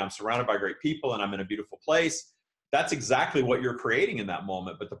happy and I'm surrounded by great people and I'm in a beautiful place. That's exactly what you're creating in that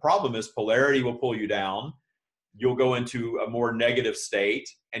moment. But the problem is polarity will pull you down. You'll go into a more negative state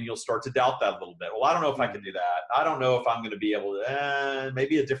and you'll start to doubt that a little bit. Well, I don't know if I can do that. I don't know if I'm going to be able to,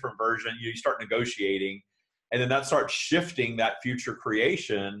 maybe a different version. You start negotiating, and then that starts shifting that future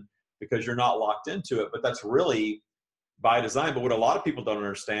creation because you're not locked into it. But that's really by design. But what a lot of people don't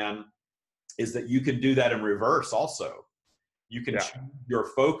understand is that you can do that in reverse also. You can change your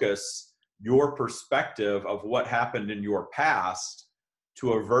focus, your perspective of what happened in your past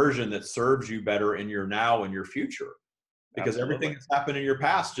to a version that serves you better in your now and your future. Because everything that's happened in your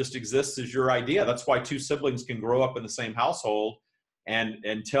past just exists as your idea. That's why two siblings can grow up in the same household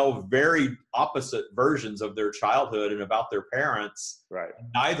and tell very opposite versions of their childhood and about their parents. Right.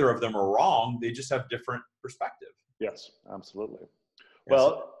 Neither of them are wrong. They just have different perspective. Yes, absolutely.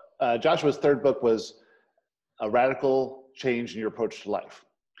 Well, Joshua's third book was A Radical Change in Your Approach to Life.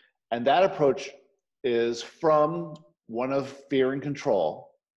 And that approach is from one of fear and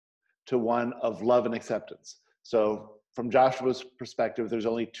control to one of love and acceptance. So from Joshua's perspective, there's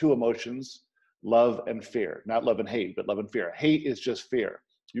only two emotions, love and fear. Not love and hate, but love and fear. Hate is just fear.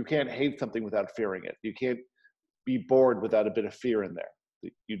 You can't hate something without fearing it. You can't be bored without a bit of fear in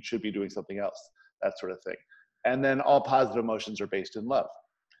there. You should be doing something else, that sort of thing. And then all positive emotions are based in love.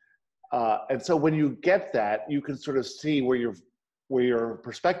 And so when you get that, you can sort of see where where your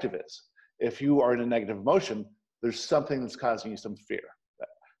perspective is. If you are in a negative emotion, there's something that's causing you some fear.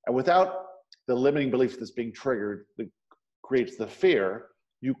 And without the limiting belief that's being triggered that creates the fear,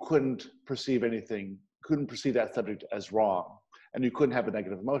 you couldn't perceive anything, couldn't perceive that subject as wrong, and you couldn't have a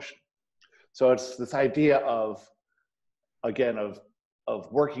negative emotion. So it's this idea of, again, of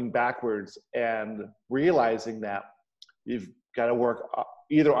working backwards and realizing that you've got to work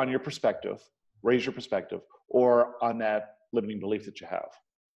either on your perspective, raise your perspective, or on that limiting belief that you have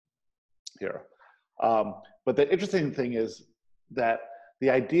here. But the interesting thing is that the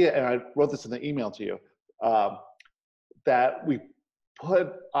idea, and I wrote this in the email to you, that we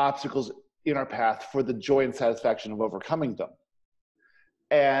put obstacles in our path for the joy and satisfaction of overcoming them.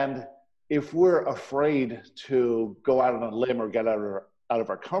 And if we're afraid to go out on a limb or get out of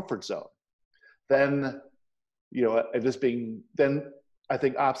our comfort zone, then, then I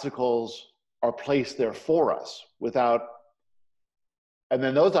think obstacles are placed there for us and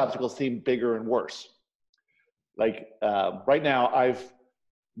then those obstacles seem bigger and worse. Like right now, I've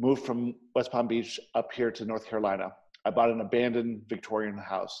moved from West Palm Beach up here to North Carolina. I bought an abandoned Victorian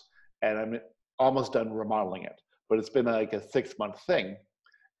house, and I'm almost done remodeling it, but it's been like a 6-month thing.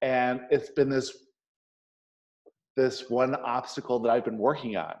 And it's been this one obstacle that I've been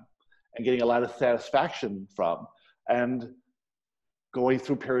working on and getting a lot of satisfaction from, and going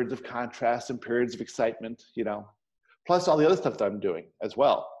through periods of contrast and periods of excitement, plus all the other stuff that I'm doing as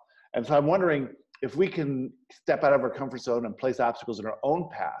well. And so I'm wondering if we can step out of our comfort zone and place obstacles in our own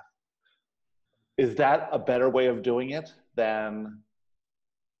path. Is that a better way of doing it than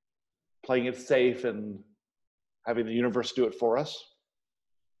playing it safe and having the universe do it for us?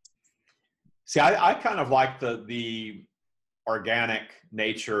 See, I kind of like the organic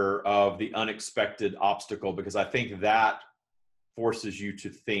nature of the unexpected obstacle, because I think that forces you to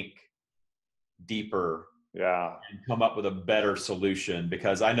think deeper, and come up with a better solution.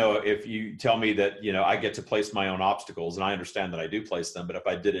 Because I know if you tell me that, I get to place my own obstacles, and I understand that I do place them, but if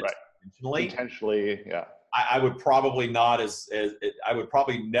I did it intentionally, I would probably I would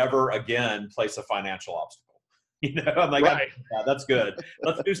probably never again place a financial obstacle. I'm like, that's good.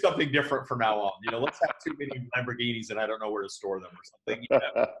 Let's do something different from now on. Let's have too many Lamborghinis and I don't know where to store them or something,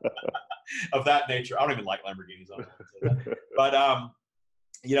 of that nature. I don't even like Lamborghinis. But,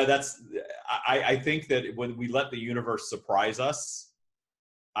 I think that when we let the universe surprise us,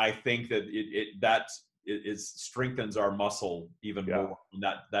 I think that it strengthens our muscle even more. And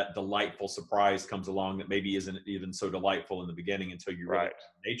that delightful surprise comes along that maybe isn't even so delightful in the beginning until you realize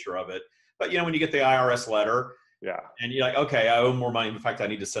the nature of it. But, when you get the IRS letter, and you're like, okay, I owe more money. In fact, I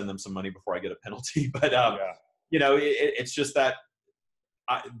need to send them some money before I get a penalty. But, it's just that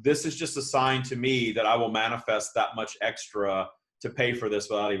this is just a sign to me that I will manifest that much extra to pay for this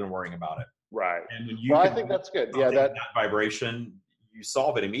without even worrying about it. Right. And when I think that's good. Yeah. That vibration, you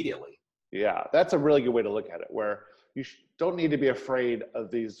solve it immediately. Yeah. That's a really good way to look at it, where you don't need to be afraid of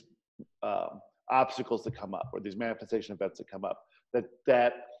these obstacles that come up, or these manifestation events that come up,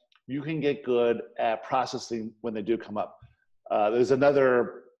 that you can get good at processing when they do come up. There's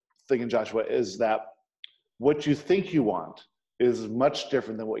another thing in Joshua, is that what you think you want is much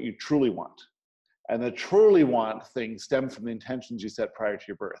different than what you truly want. And the truly want thing stems from the intentions you set prior to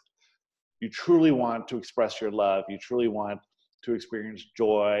your birth. You truly want to express your love. You truly want to experience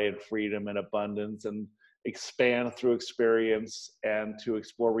joy and freedom and abundance and expand through experience and to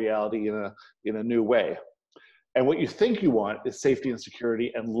explore reality in a new way. And what you think you want is safety and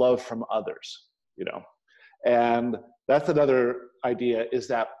security and love from others, And that's another idea, is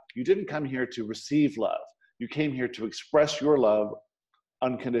that you didn't come here to receive love. You came here to express your love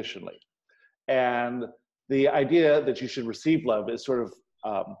unconditionally. And the idea that you should receive love is sort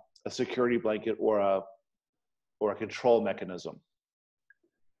of a security blanket or a control mechanism.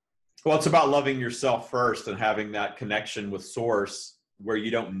 Well, it's about loving yourself first and having that connection with source where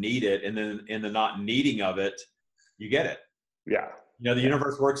you don't need it. And then in the not needing of it, you get it. Yeah. The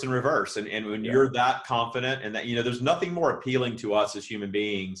universe works in reverse. And when you're that confident, and that, there's nothing more appealing to us as human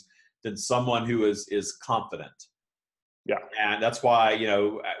beings than someone who is confident. Yeah. And that's why,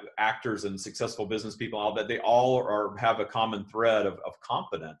 actors and successful business people, all that, they all have a common thread of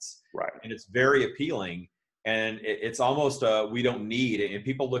confidence. Right. And it's very appealing. And it's almost we don't need it. And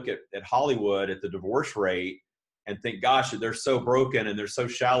people look at Hollywood, at the divorce rate, and think, gosh, they're so broken and they're so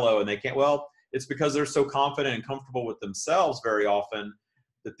shallow and they can't. Well, it's because they're so confident and comfortable with themselves very often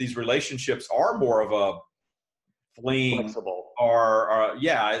that these relationships are more of a fling, flexible, or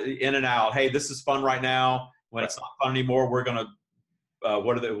in and out. Hey, this is fun right now. When it's not fun anymore, we're gonna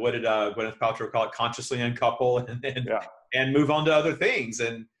what did Gwyneth Paltrow call it? Consciously uncouple and move on to other things.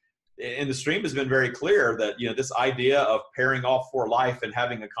 And and the stream has been very clear that, this idea of pairing off for life and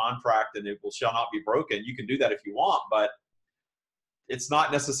having a contract and shall not be broken, you can do that if you want, but it's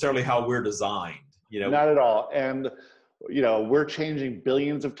not necessarily how we're designed, Not at all. And, we're changing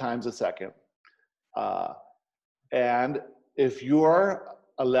billions of times a second. And if you're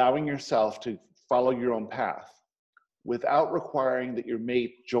allowing yourself to follow your own path without requiring that your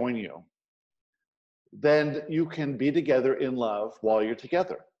mate join you, then you can be together in love while you're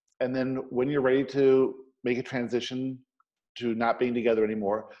together. And then when you're ready to make a transition to not being together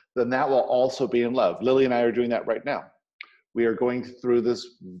anymore, then that will also be in love. Lily and I are doing that right now. We are going through this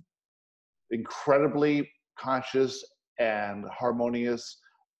incredibly conscious and harmonious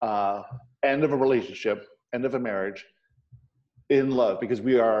end of a relationship, end of a marriage, in love, because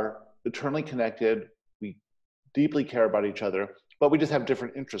we are eternally connected. We deeply care about each other, but we just have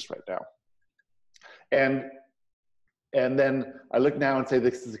different interests right now. And then I look now and say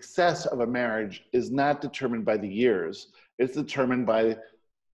the success of a marriage is not determined by the years. It's determined by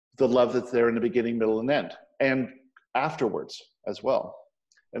the love that's there in the beginning, middle, and end, and afterwards as well.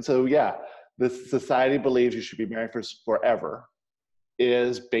 And so, yeah, this society believes you should be married for forever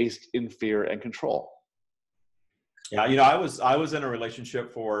is based in fear and control. Yeah, I was in a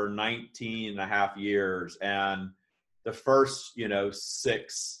relationship for 19 and a half years, and the first,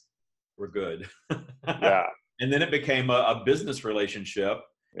 6 were good. Yeah. And then it became a business relationship.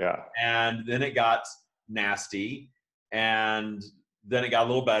 Yeah. And then it got nasty, and then it got a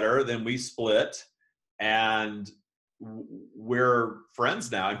little better. Then we split, and we're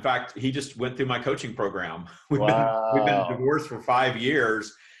friends now. In fact, he just went through my coaching program. We've been divorced for 5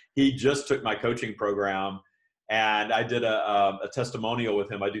 years. He just took my coaching program, and I did a testimonial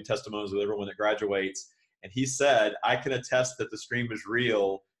with him. I do testimonials with everyone that graduates. And he said, I can attest that the stream is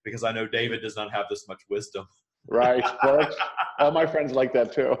real because I know David does not have this much wisdom. Right. Well, all my friends like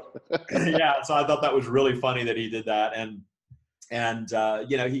that too. Yeah. So I thought that was really funny that he did that. And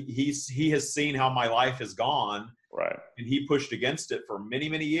he has seen how my life has gone. Right. And he pushed against it for many,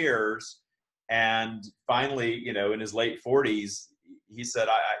 many years. And finally, in his late 40s, he said,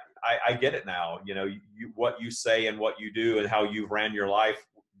 I get it now. What you say and what you do and how you've ran your life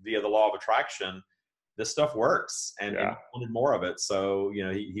via the law of attraction, this stuff works, and he wanted more of it. So,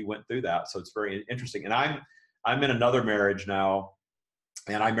 he went through that. So it's very interesting. And I'm in another marriage now,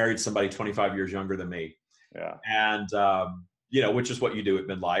 and I married somebody 25 years younger than me. Yeah. And, which is what you do at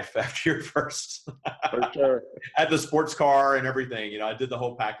midlife after your first, For sure. at the sports car and everything, I did the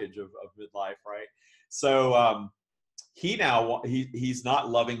whole package of midlife. Right. So, he's not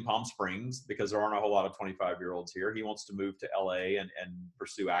loving Palm Springs because there aren't a whole lot of 25-year-olds here. He wants to move to LA and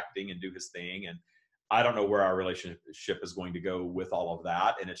pursue acting and do his thing. And I don't know where our relationship is going to go with all of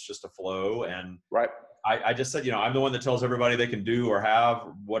that. And it's just a flow. And right. I just said, I'm the one that tells everybody they can do or have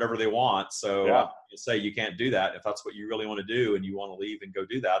whatever they want. So you say you can't do that. If that's what you really want to do and you want to leave and go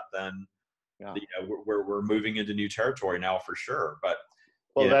do that, then we're moving into new territory now for sure. But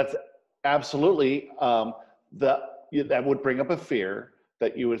that's absolutely that would bring up a fear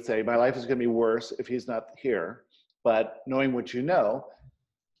that you would say, my life is going to be worse if he's not here. But knowing what you know,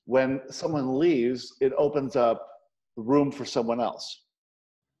 when someone leaves, it opens up room for someone else.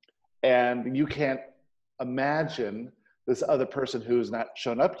 And you can't imagine this other person who has not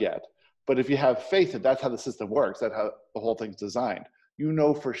shown up yet. But if you have faith that that's how the system works, that's how the whole thing's designed, you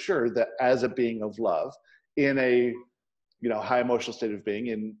know for sure that as a being of love, in a high emotional state of being,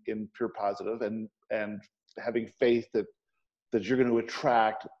 in pure positive, and having faith that you're going to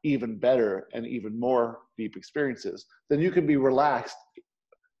attract even better and even more deep experiences, then you can be relaxed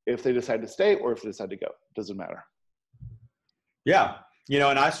if they decide to stay or if they decide to go. It doesn't matter. Yeah.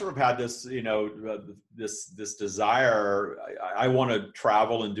 And I sort of had this, this desire. I want to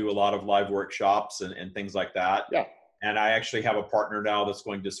travel and do a lot of live workshops and things like that. Yeah. And I actually have a partner now that's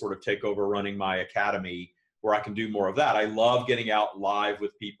going to sort of take over running my academy where I can do more of that. I love getting out live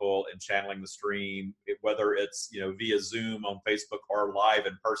with people and channeling the stream, whether it's, via Zoom on Facebook or live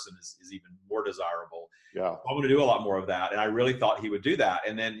in person is even more desirable. Yeah. I want to do a lot more of that. And I really thought he would do that.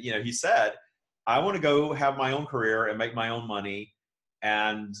 And then, he said, I want to go have my own career and make my own money.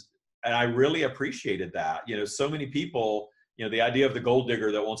 And I really appreciated that. So many people, the idea of the gold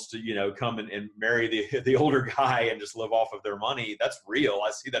digger that wants to, come and marry the older guy and just live off of their money, that's real.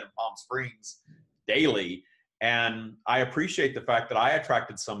 I see that in Palm Springs daily. And I appreciate the fact that I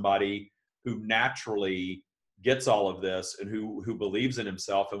attracted somebody who naturally gets all of this and who believes in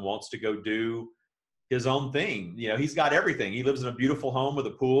himself and wants to go do his own thing. He's got everything. He lives in a beautiful home with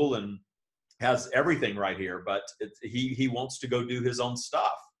a pool and has everything right here, but he wants to go do his own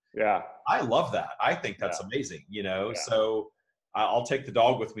stuff. Yeah. I love that. I think that's amazing, So I'll take the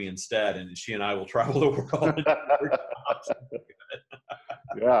dog with me instead, and she and I will travel the world.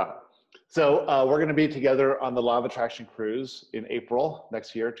 Yeah. So we're going to be together on the Law of Attraction cruise in April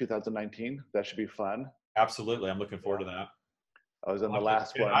next year, 2019. That should be fun. Absolutely. I'm looking forward to that. I was in the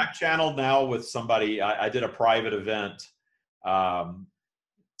last one. I've channeled now with somebody. I did a private event a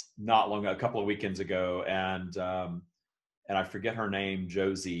couple of weekends ago, and I forget her name,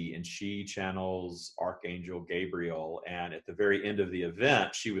 Josie, and she channels Archangel Gabriel. And at the very end of the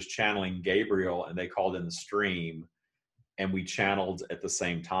event, she was channeling Gabriel, and they called in the stream, and we channeled at the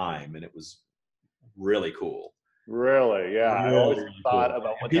same time, and it was really cool. Really? Yeah. Really, I always really thought cool.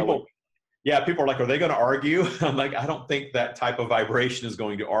 about what people are like, are they going to argue? I'm like, I don't think that type of vibration is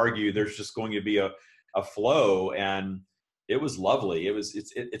going to argue. There's just going to be a flow, and it was lovely.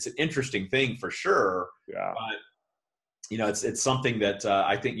 It's an interesting thing for sure. Yeah. But it's something that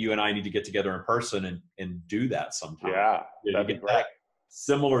I think you and I need to get together in person and do that sometime. Yeah, that'd be great.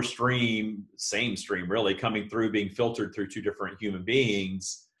 Similar stream, same stream really, coming through, being filtered through two different human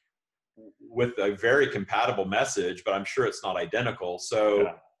beings with a very compatible message, but I'm sure it's not identical. So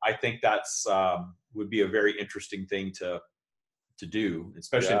yeah. I think that's would be a very interesting thing to do,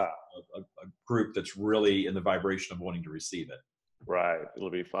 especially a group that's really in the vibration of wanting to receive it. Right. It'll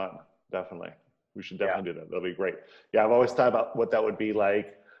be fun. Definitely. We should definitely do that. That'll be great. Yeah. I've always thought about what that would be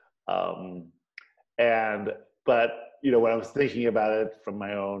like. But when I was thinking about it from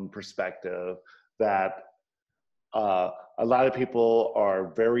my own perspective, that a lot of people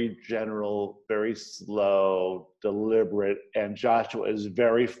are very general, very slow, deliberate, and Joshua is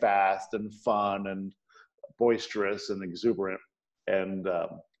very fast and fun and boisterous and exuberant, and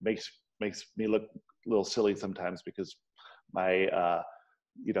makes me look a little silly sometimes because my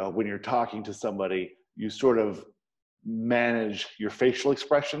when you're talking to somebody, you sort of manage your facial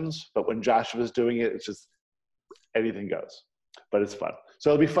expressions, but when Joshua's doing it, it's just anything goes. But it's fun.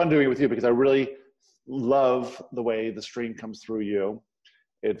 So it'll be fun doing it with you because I really love the way the stream comes through you.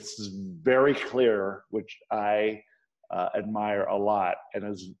 It's very clear, which I admire a lot, and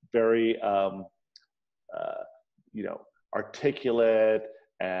is very articulate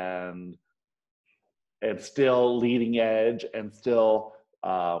and still leading edge and still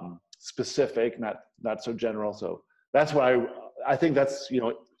specific, not so general. So that's why I think that's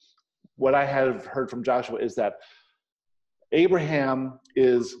what I have heard from Joshua is that Abraham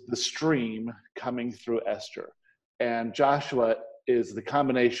is the stream coming through Esther, and Joshua is the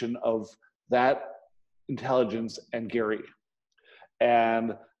combination of that intelligence and Gary.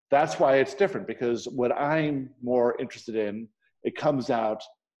 And that's why it's different, because what I'm more interested in, it comes out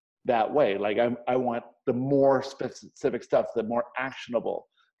that way. Like I want the more specific stuff, the more actionable,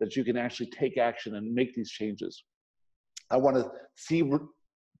 that you can actually take action and make these changes. I want to see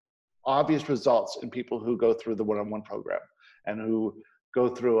obvious results in people who go through the one-on-one program and who go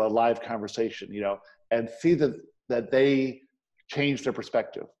through a live conversation, and see that they change their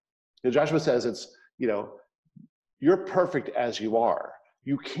perspective. Joshua says it's, you're perfect as you are.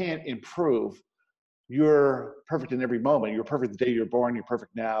 You can't improve. You're perfect in every moment. You're perfect the day you're born. You're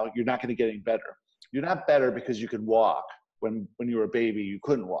perfect now. You're not going to get any better. You're not better because you can walk. When you were a baby, you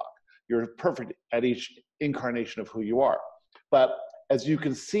couldn't walk. You're perfect at each incarnation of who you are. But as you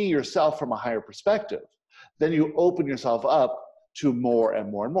can see yourself from a higher perspective, then you open yourself up to more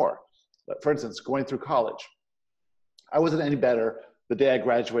and more and more. For instance, going through college, I wasn't any better the day I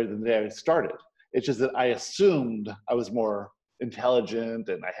graduated than the day I started. It's just that I assumed I was more intelligent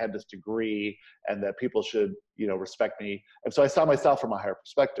and I had this degree and that people should, respect me. And so I saw myself from a higher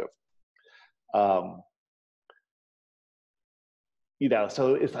perspective. So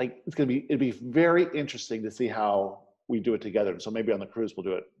it'd be very interesting to see how we do it together. So maybe on the cruise,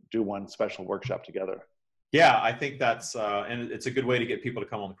 we'll do one special workshop together. Yeah, I think that's, and it's a good way to get people to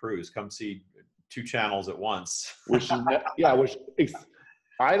come on the cruise. Come see two channels at once. Which I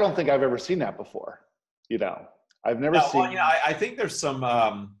don't think I've ever seen that before. I've never seen. Well, I think there's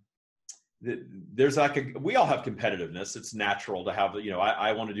some, there's we all have competitiveness. It's natural to have,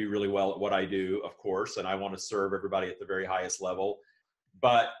 I want to do really well at what I do, of course, and I want to serve everybody at the very highest level.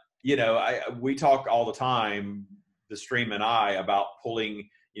 But, we talk all the time, the stream and I, about pulling,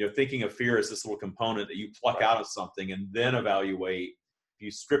 thinking of fear as this little component that you pluck out of something and then evaluate. If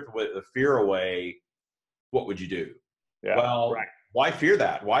you strip the fear away, what would you do? Yeah, well, why fear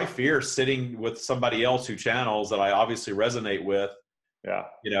that? Why fear sitting with somebody else who channels that I obviously resonate with? Yeah.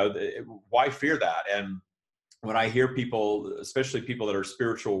 Why fear that? And when I hear people, especially people that are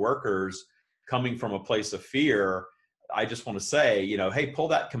spiritual workers, coming from a place of fear, I just want to say, hey, pull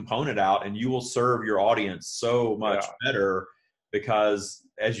that component out and you will serve your audience so much better because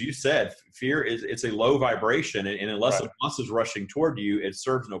as you said, fear it's a low vibration, and unless Right. a bus is rushing toward you, it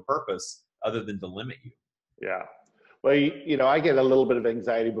serves no purpose other than to limit you. Yeah. Well, I get a little bit of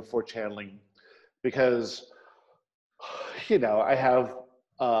anxiety before channeling because, I have,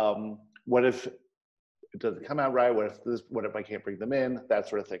 what if it doesn't come out right? What if I can't bring them in? That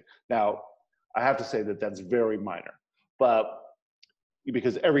sort of thing. Now, I have to say that that's very minor, but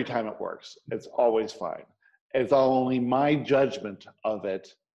because every time it works, it's always fine. It's only my judgment of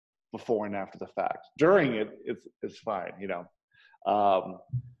it before and after the fact. During it, it's fine, Um,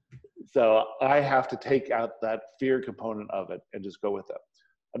 so I have to take out that fear component of it and just go with it.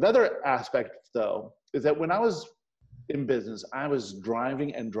 Another aspect, though, is that when I was in business, I was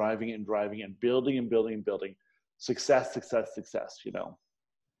driving and driving and driving and building and building and building success, success, success,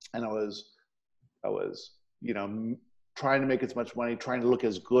 and I was, trying to make as much money, trying to look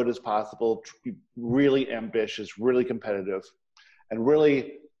as good as possible, really ambitious, really competitive, and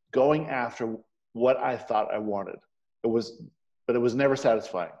really going after what I thought I wanted. But it was never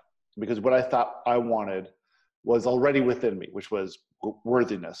satisfying because what I thought I wanted was already within me, which was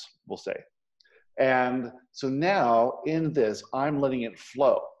worthiness, we'll say. And so now in this, I'm letting it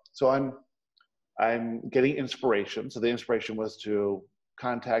flow. So I'm getting inspiration. So the inspiration was to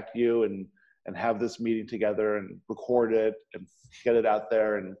contact you and have this meeting together and record it and get it out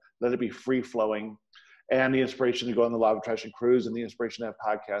there and let it be free flowing. And the inspiration to go on the Law of Attraction cruise and the inspiration to have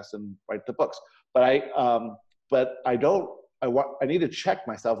podcasts and write the books. But I need to check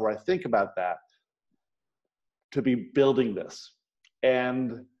myself where I think about that to be building this.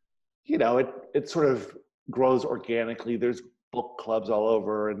 And, it sort of grows organically. There's book clubs all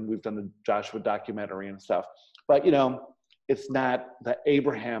over, and we've done the Joshua documentary and stuff. But, it's not the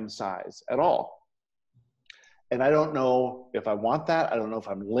Abraham size at all. And I don't know if I want that. I don't know if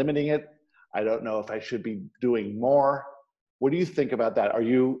I'm limiting it. I don't know if I should be doing more. What do you think about that?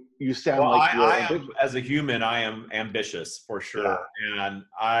 You sound like you're ambitious. As a human, I am ambitious for sure. Yeah. And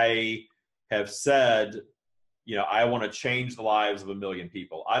I have said, I want to change the lives of 1 million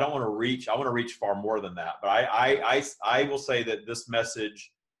people. I want to reach far more than that. But I will say that this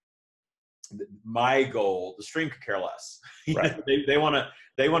message, my goal, the stream could care less. Right. They want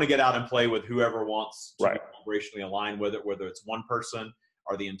to get out and play with whoever wants to right. be vibrationally aligned with it, whether it's one person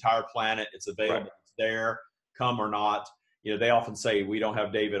or the entire planet. It's available. Right. It's there, come or not. They often say we don't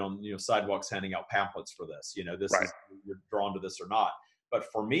have David on sidewalks handing out pamphlets for this. This right. is, you're drawn to this or not. But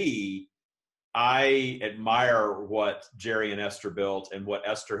for me, I admire what Jerry and Esther built and what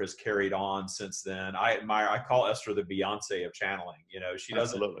Esther has carried on since then. I call Esther the Beyonce of channeling. She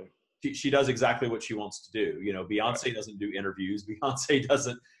doesn't. Absolutely. She does exactly what she wants to do. Beyonce right. doesn't do interviews. Beyonce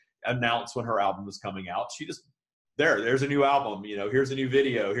doesn't announce when her album is coming out. She just, there's a new album, here's a new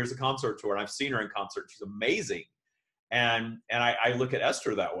video, here's a concert tour. And I've seen her in concert. She's amazing. And I look at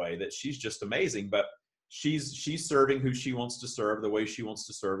Esther that way, that she's just amazing, but she's serving who she wants to serve the way she wants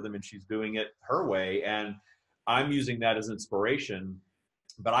to serve them. And she's doing it her way. And I'm using that as inspiration,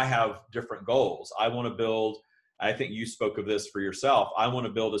 but I have different goals. I want to build, I think you spoke of this for yourself. I want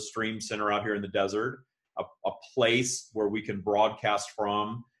to build a stream center out here in the desert, a place where we can broadcast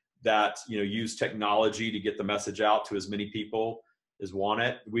from that, use technology to get the message out to as many people as want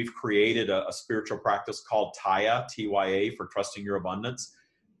it. We've created a spiritual practice called Taya, T-Y-A, for trusting your abundance.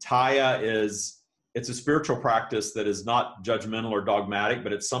 Taya it's a spiritual practice that is not judgmental or dogmatic,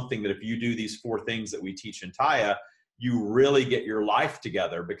 but it's something that if you do these 4 things that we teach in Taya, you really get your life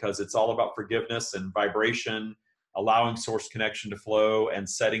together, because it's all about forgiveness and vibration, allowing source connection to flow, and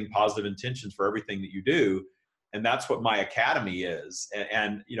setting positive intentions for everything that you do. And that's what my academy is.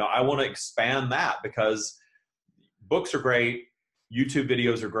 And I want to expand that, because books are great. YouTube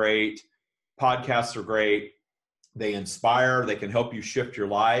videos are great. Podcasts are great. They inspire, they can help you shift your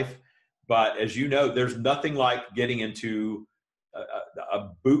life. But as you know, there's nothing like getting into a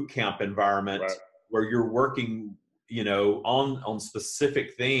boot camp environment right. where you're working, on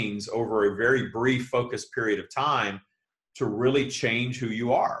specific things over a very brief focused period of time to really change who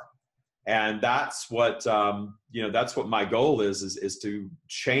you are. And that's what, that's what my goal is to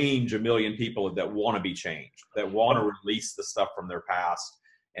change 1 million people that want to be changed, that want to release the stuff from their past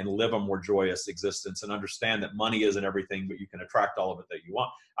and live a more joyous existence, and understand that money isn't everything, but you can attract all of it that you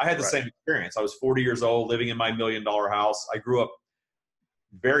want. I had the right. same experience. I was 40 years old, living in my $1 million house. I grew up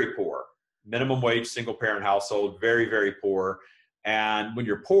very poor, minimum wage, single parent household, very, very poor. And when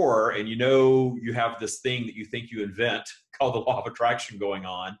you're poor and you have this thing that you think you invent called the law of attraction going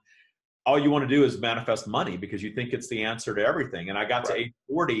on, all you want to do is manifest money because you think it's the answer to everything. And I got right. to age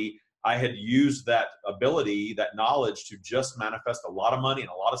 40, I had used that ability, that knowledge, to just manifest a lot of money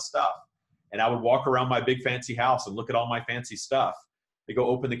and a lot of stuff. And I would walk around my big fancy house and look at all my fancy stuff. They go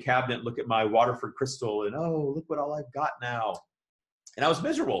open the cabinet, look at my Waterford crystal, and oh, look what all I've got now. And I was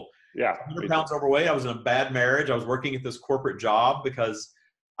miserable. Yeah. 100 pounds overweight. I was in a bad marriage. I was working at this corporate job because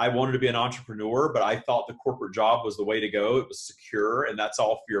I wanted to be an entrepreneur, but I thought the corporate job was the way to go. It was secure, and that's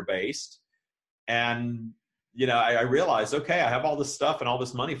all fear-based. And, you know, I realized, okay, I have all this stuff and all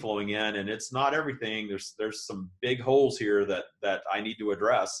this money flowing in, and it's not everything. There's some big holes here that I need to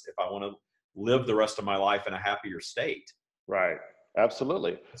address if I want to live the rest of my life in a happier state. Right.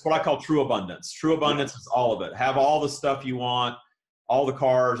 Absolutely. That's what I call true abundance. True abundance is all of it. Have all the stuff you want, all the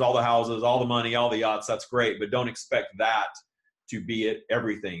cars, all the houses, all the money, all the yachts. That's great, but don't expect that to be it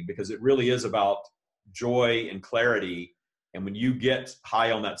everything, because it really is about joy and clarity. And when you get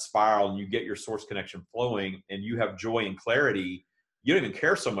high on that spiral and you get your source connection flowing and you have joy and clarity, you don't even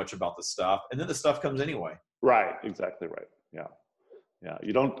care so much about the stuff. And then the stuff comes anyway. Right. Exactly right. Yeah. Yeah.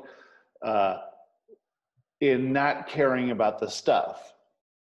 You don't, in not caring about the stuff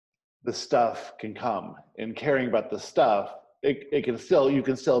can come. In caring about the stuff, it can still, you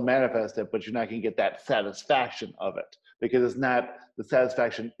can still manifest it, but you're not going to get that satisfaction of it, because it's not, the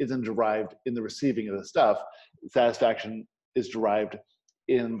satisfaction isn't derived in the receiving of the stuff. Satisfaction is derived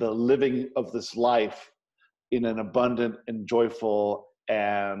in the living of this life in an abundant and joyful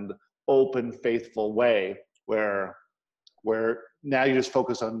and open, faithful way, where now you just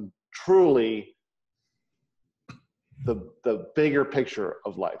focus on truly the bigger picture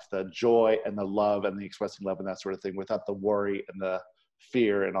of life, the joy and the love and the expressing love and that sort of thing, without the worry and the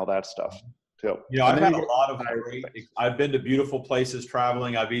fear and all that stuff too. You know, I've had a lot of great, I've been to beautiful places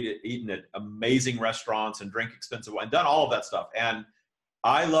traveling. I've eaten at amazing restaurants and drank expensive wine, done all of that stuff. And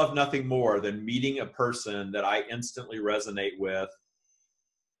I love nothing more than meeting a person that I instantly resonate with,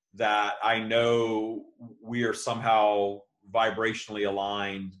 that I know we are somehow vibrationally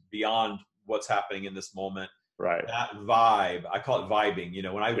aligned beyond what's happening in this moment. Right. That vibe, I call it vibing. You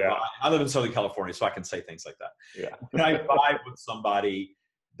know, when I live in Southern California, so I can say things like that. Yeah. When I vibe with somebody,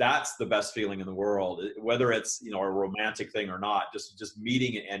 that's the best feeling in the world. Whether it's, you know, a romantic thing or not, just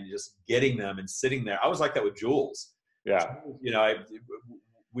meeting and just getting them and sitting there. I was like that with Jules. Yeah. You know,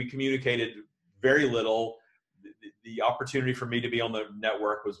 we communicated very little. The opportunity for me to be on the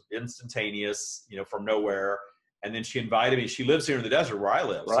network was instantaneous, you know, from nowhere. And then she invited me. She lives here in the desert where I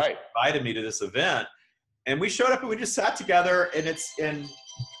live. So she invited me to this event. And we showed up and we just sat together and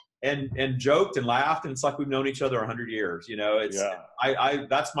joked and laughed, and it's like we've known each other 100 years. You know, it's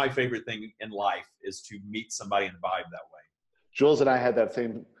that's my favorite thing in life, is to meet somebody and vibe that way. Jules and I had that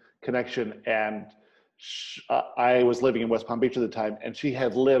same connection, and I was living in West Palm Beach at the time, and she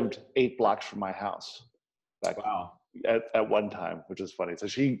had lived 8 blocks from my house back at one time, which is funny. So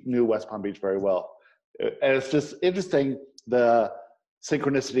she knew West Palm Beach very well. And it's just interesting, the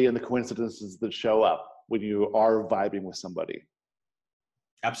synchronicity and the coincidences that show up when you are vibing with somebody.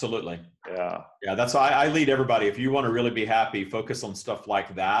 Absolutely. Yeah. Yeah. That's why I lead everybody. If you want to really be happy, focus on stuff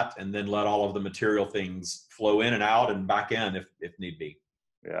like that, and then let all of the material things flow in and out and back in if need be.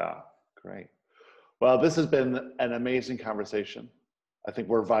 Yeah. Great. Well, this has been an amazing conversation. I think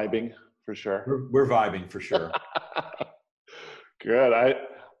we're vibing for sure. We're vibing for sure. Good.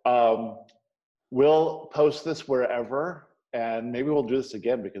 We'll post this wherever, and maybe we'll do this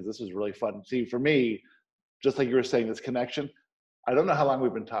again, because this was really fun. See, for me, just like you were saying, this connection, I don't know how long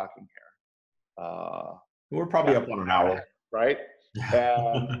we've been talking here. We're probably up on an hour. Right?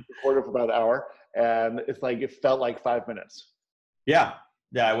 And recorded for about an hour. And it's like, it felt like 5 minutes. Yeah.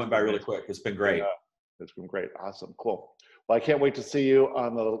 Yeah, it went by really quick. It's been great. Yeah, it's been great. Awesome. Cool. Well, I can't wait to see you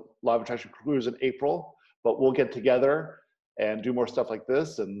on the Law of Attraction Cruise in April, but we'll get together and do more stuff like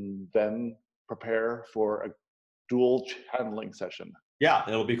this, and then prepare for a dual channeling session. Yeah,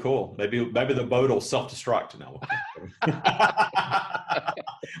 it'll be cool. Maybe the boat will self-destruct now.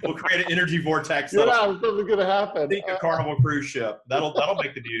 We'll create an energy vortex. Yeah, something's gonna happen. Think a Carnival cruise ship. That'll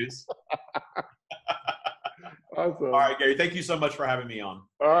make the news. Awesome. All right, Gary. Thank you so much for having me on.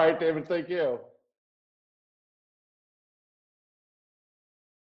 All right, David. Thank you.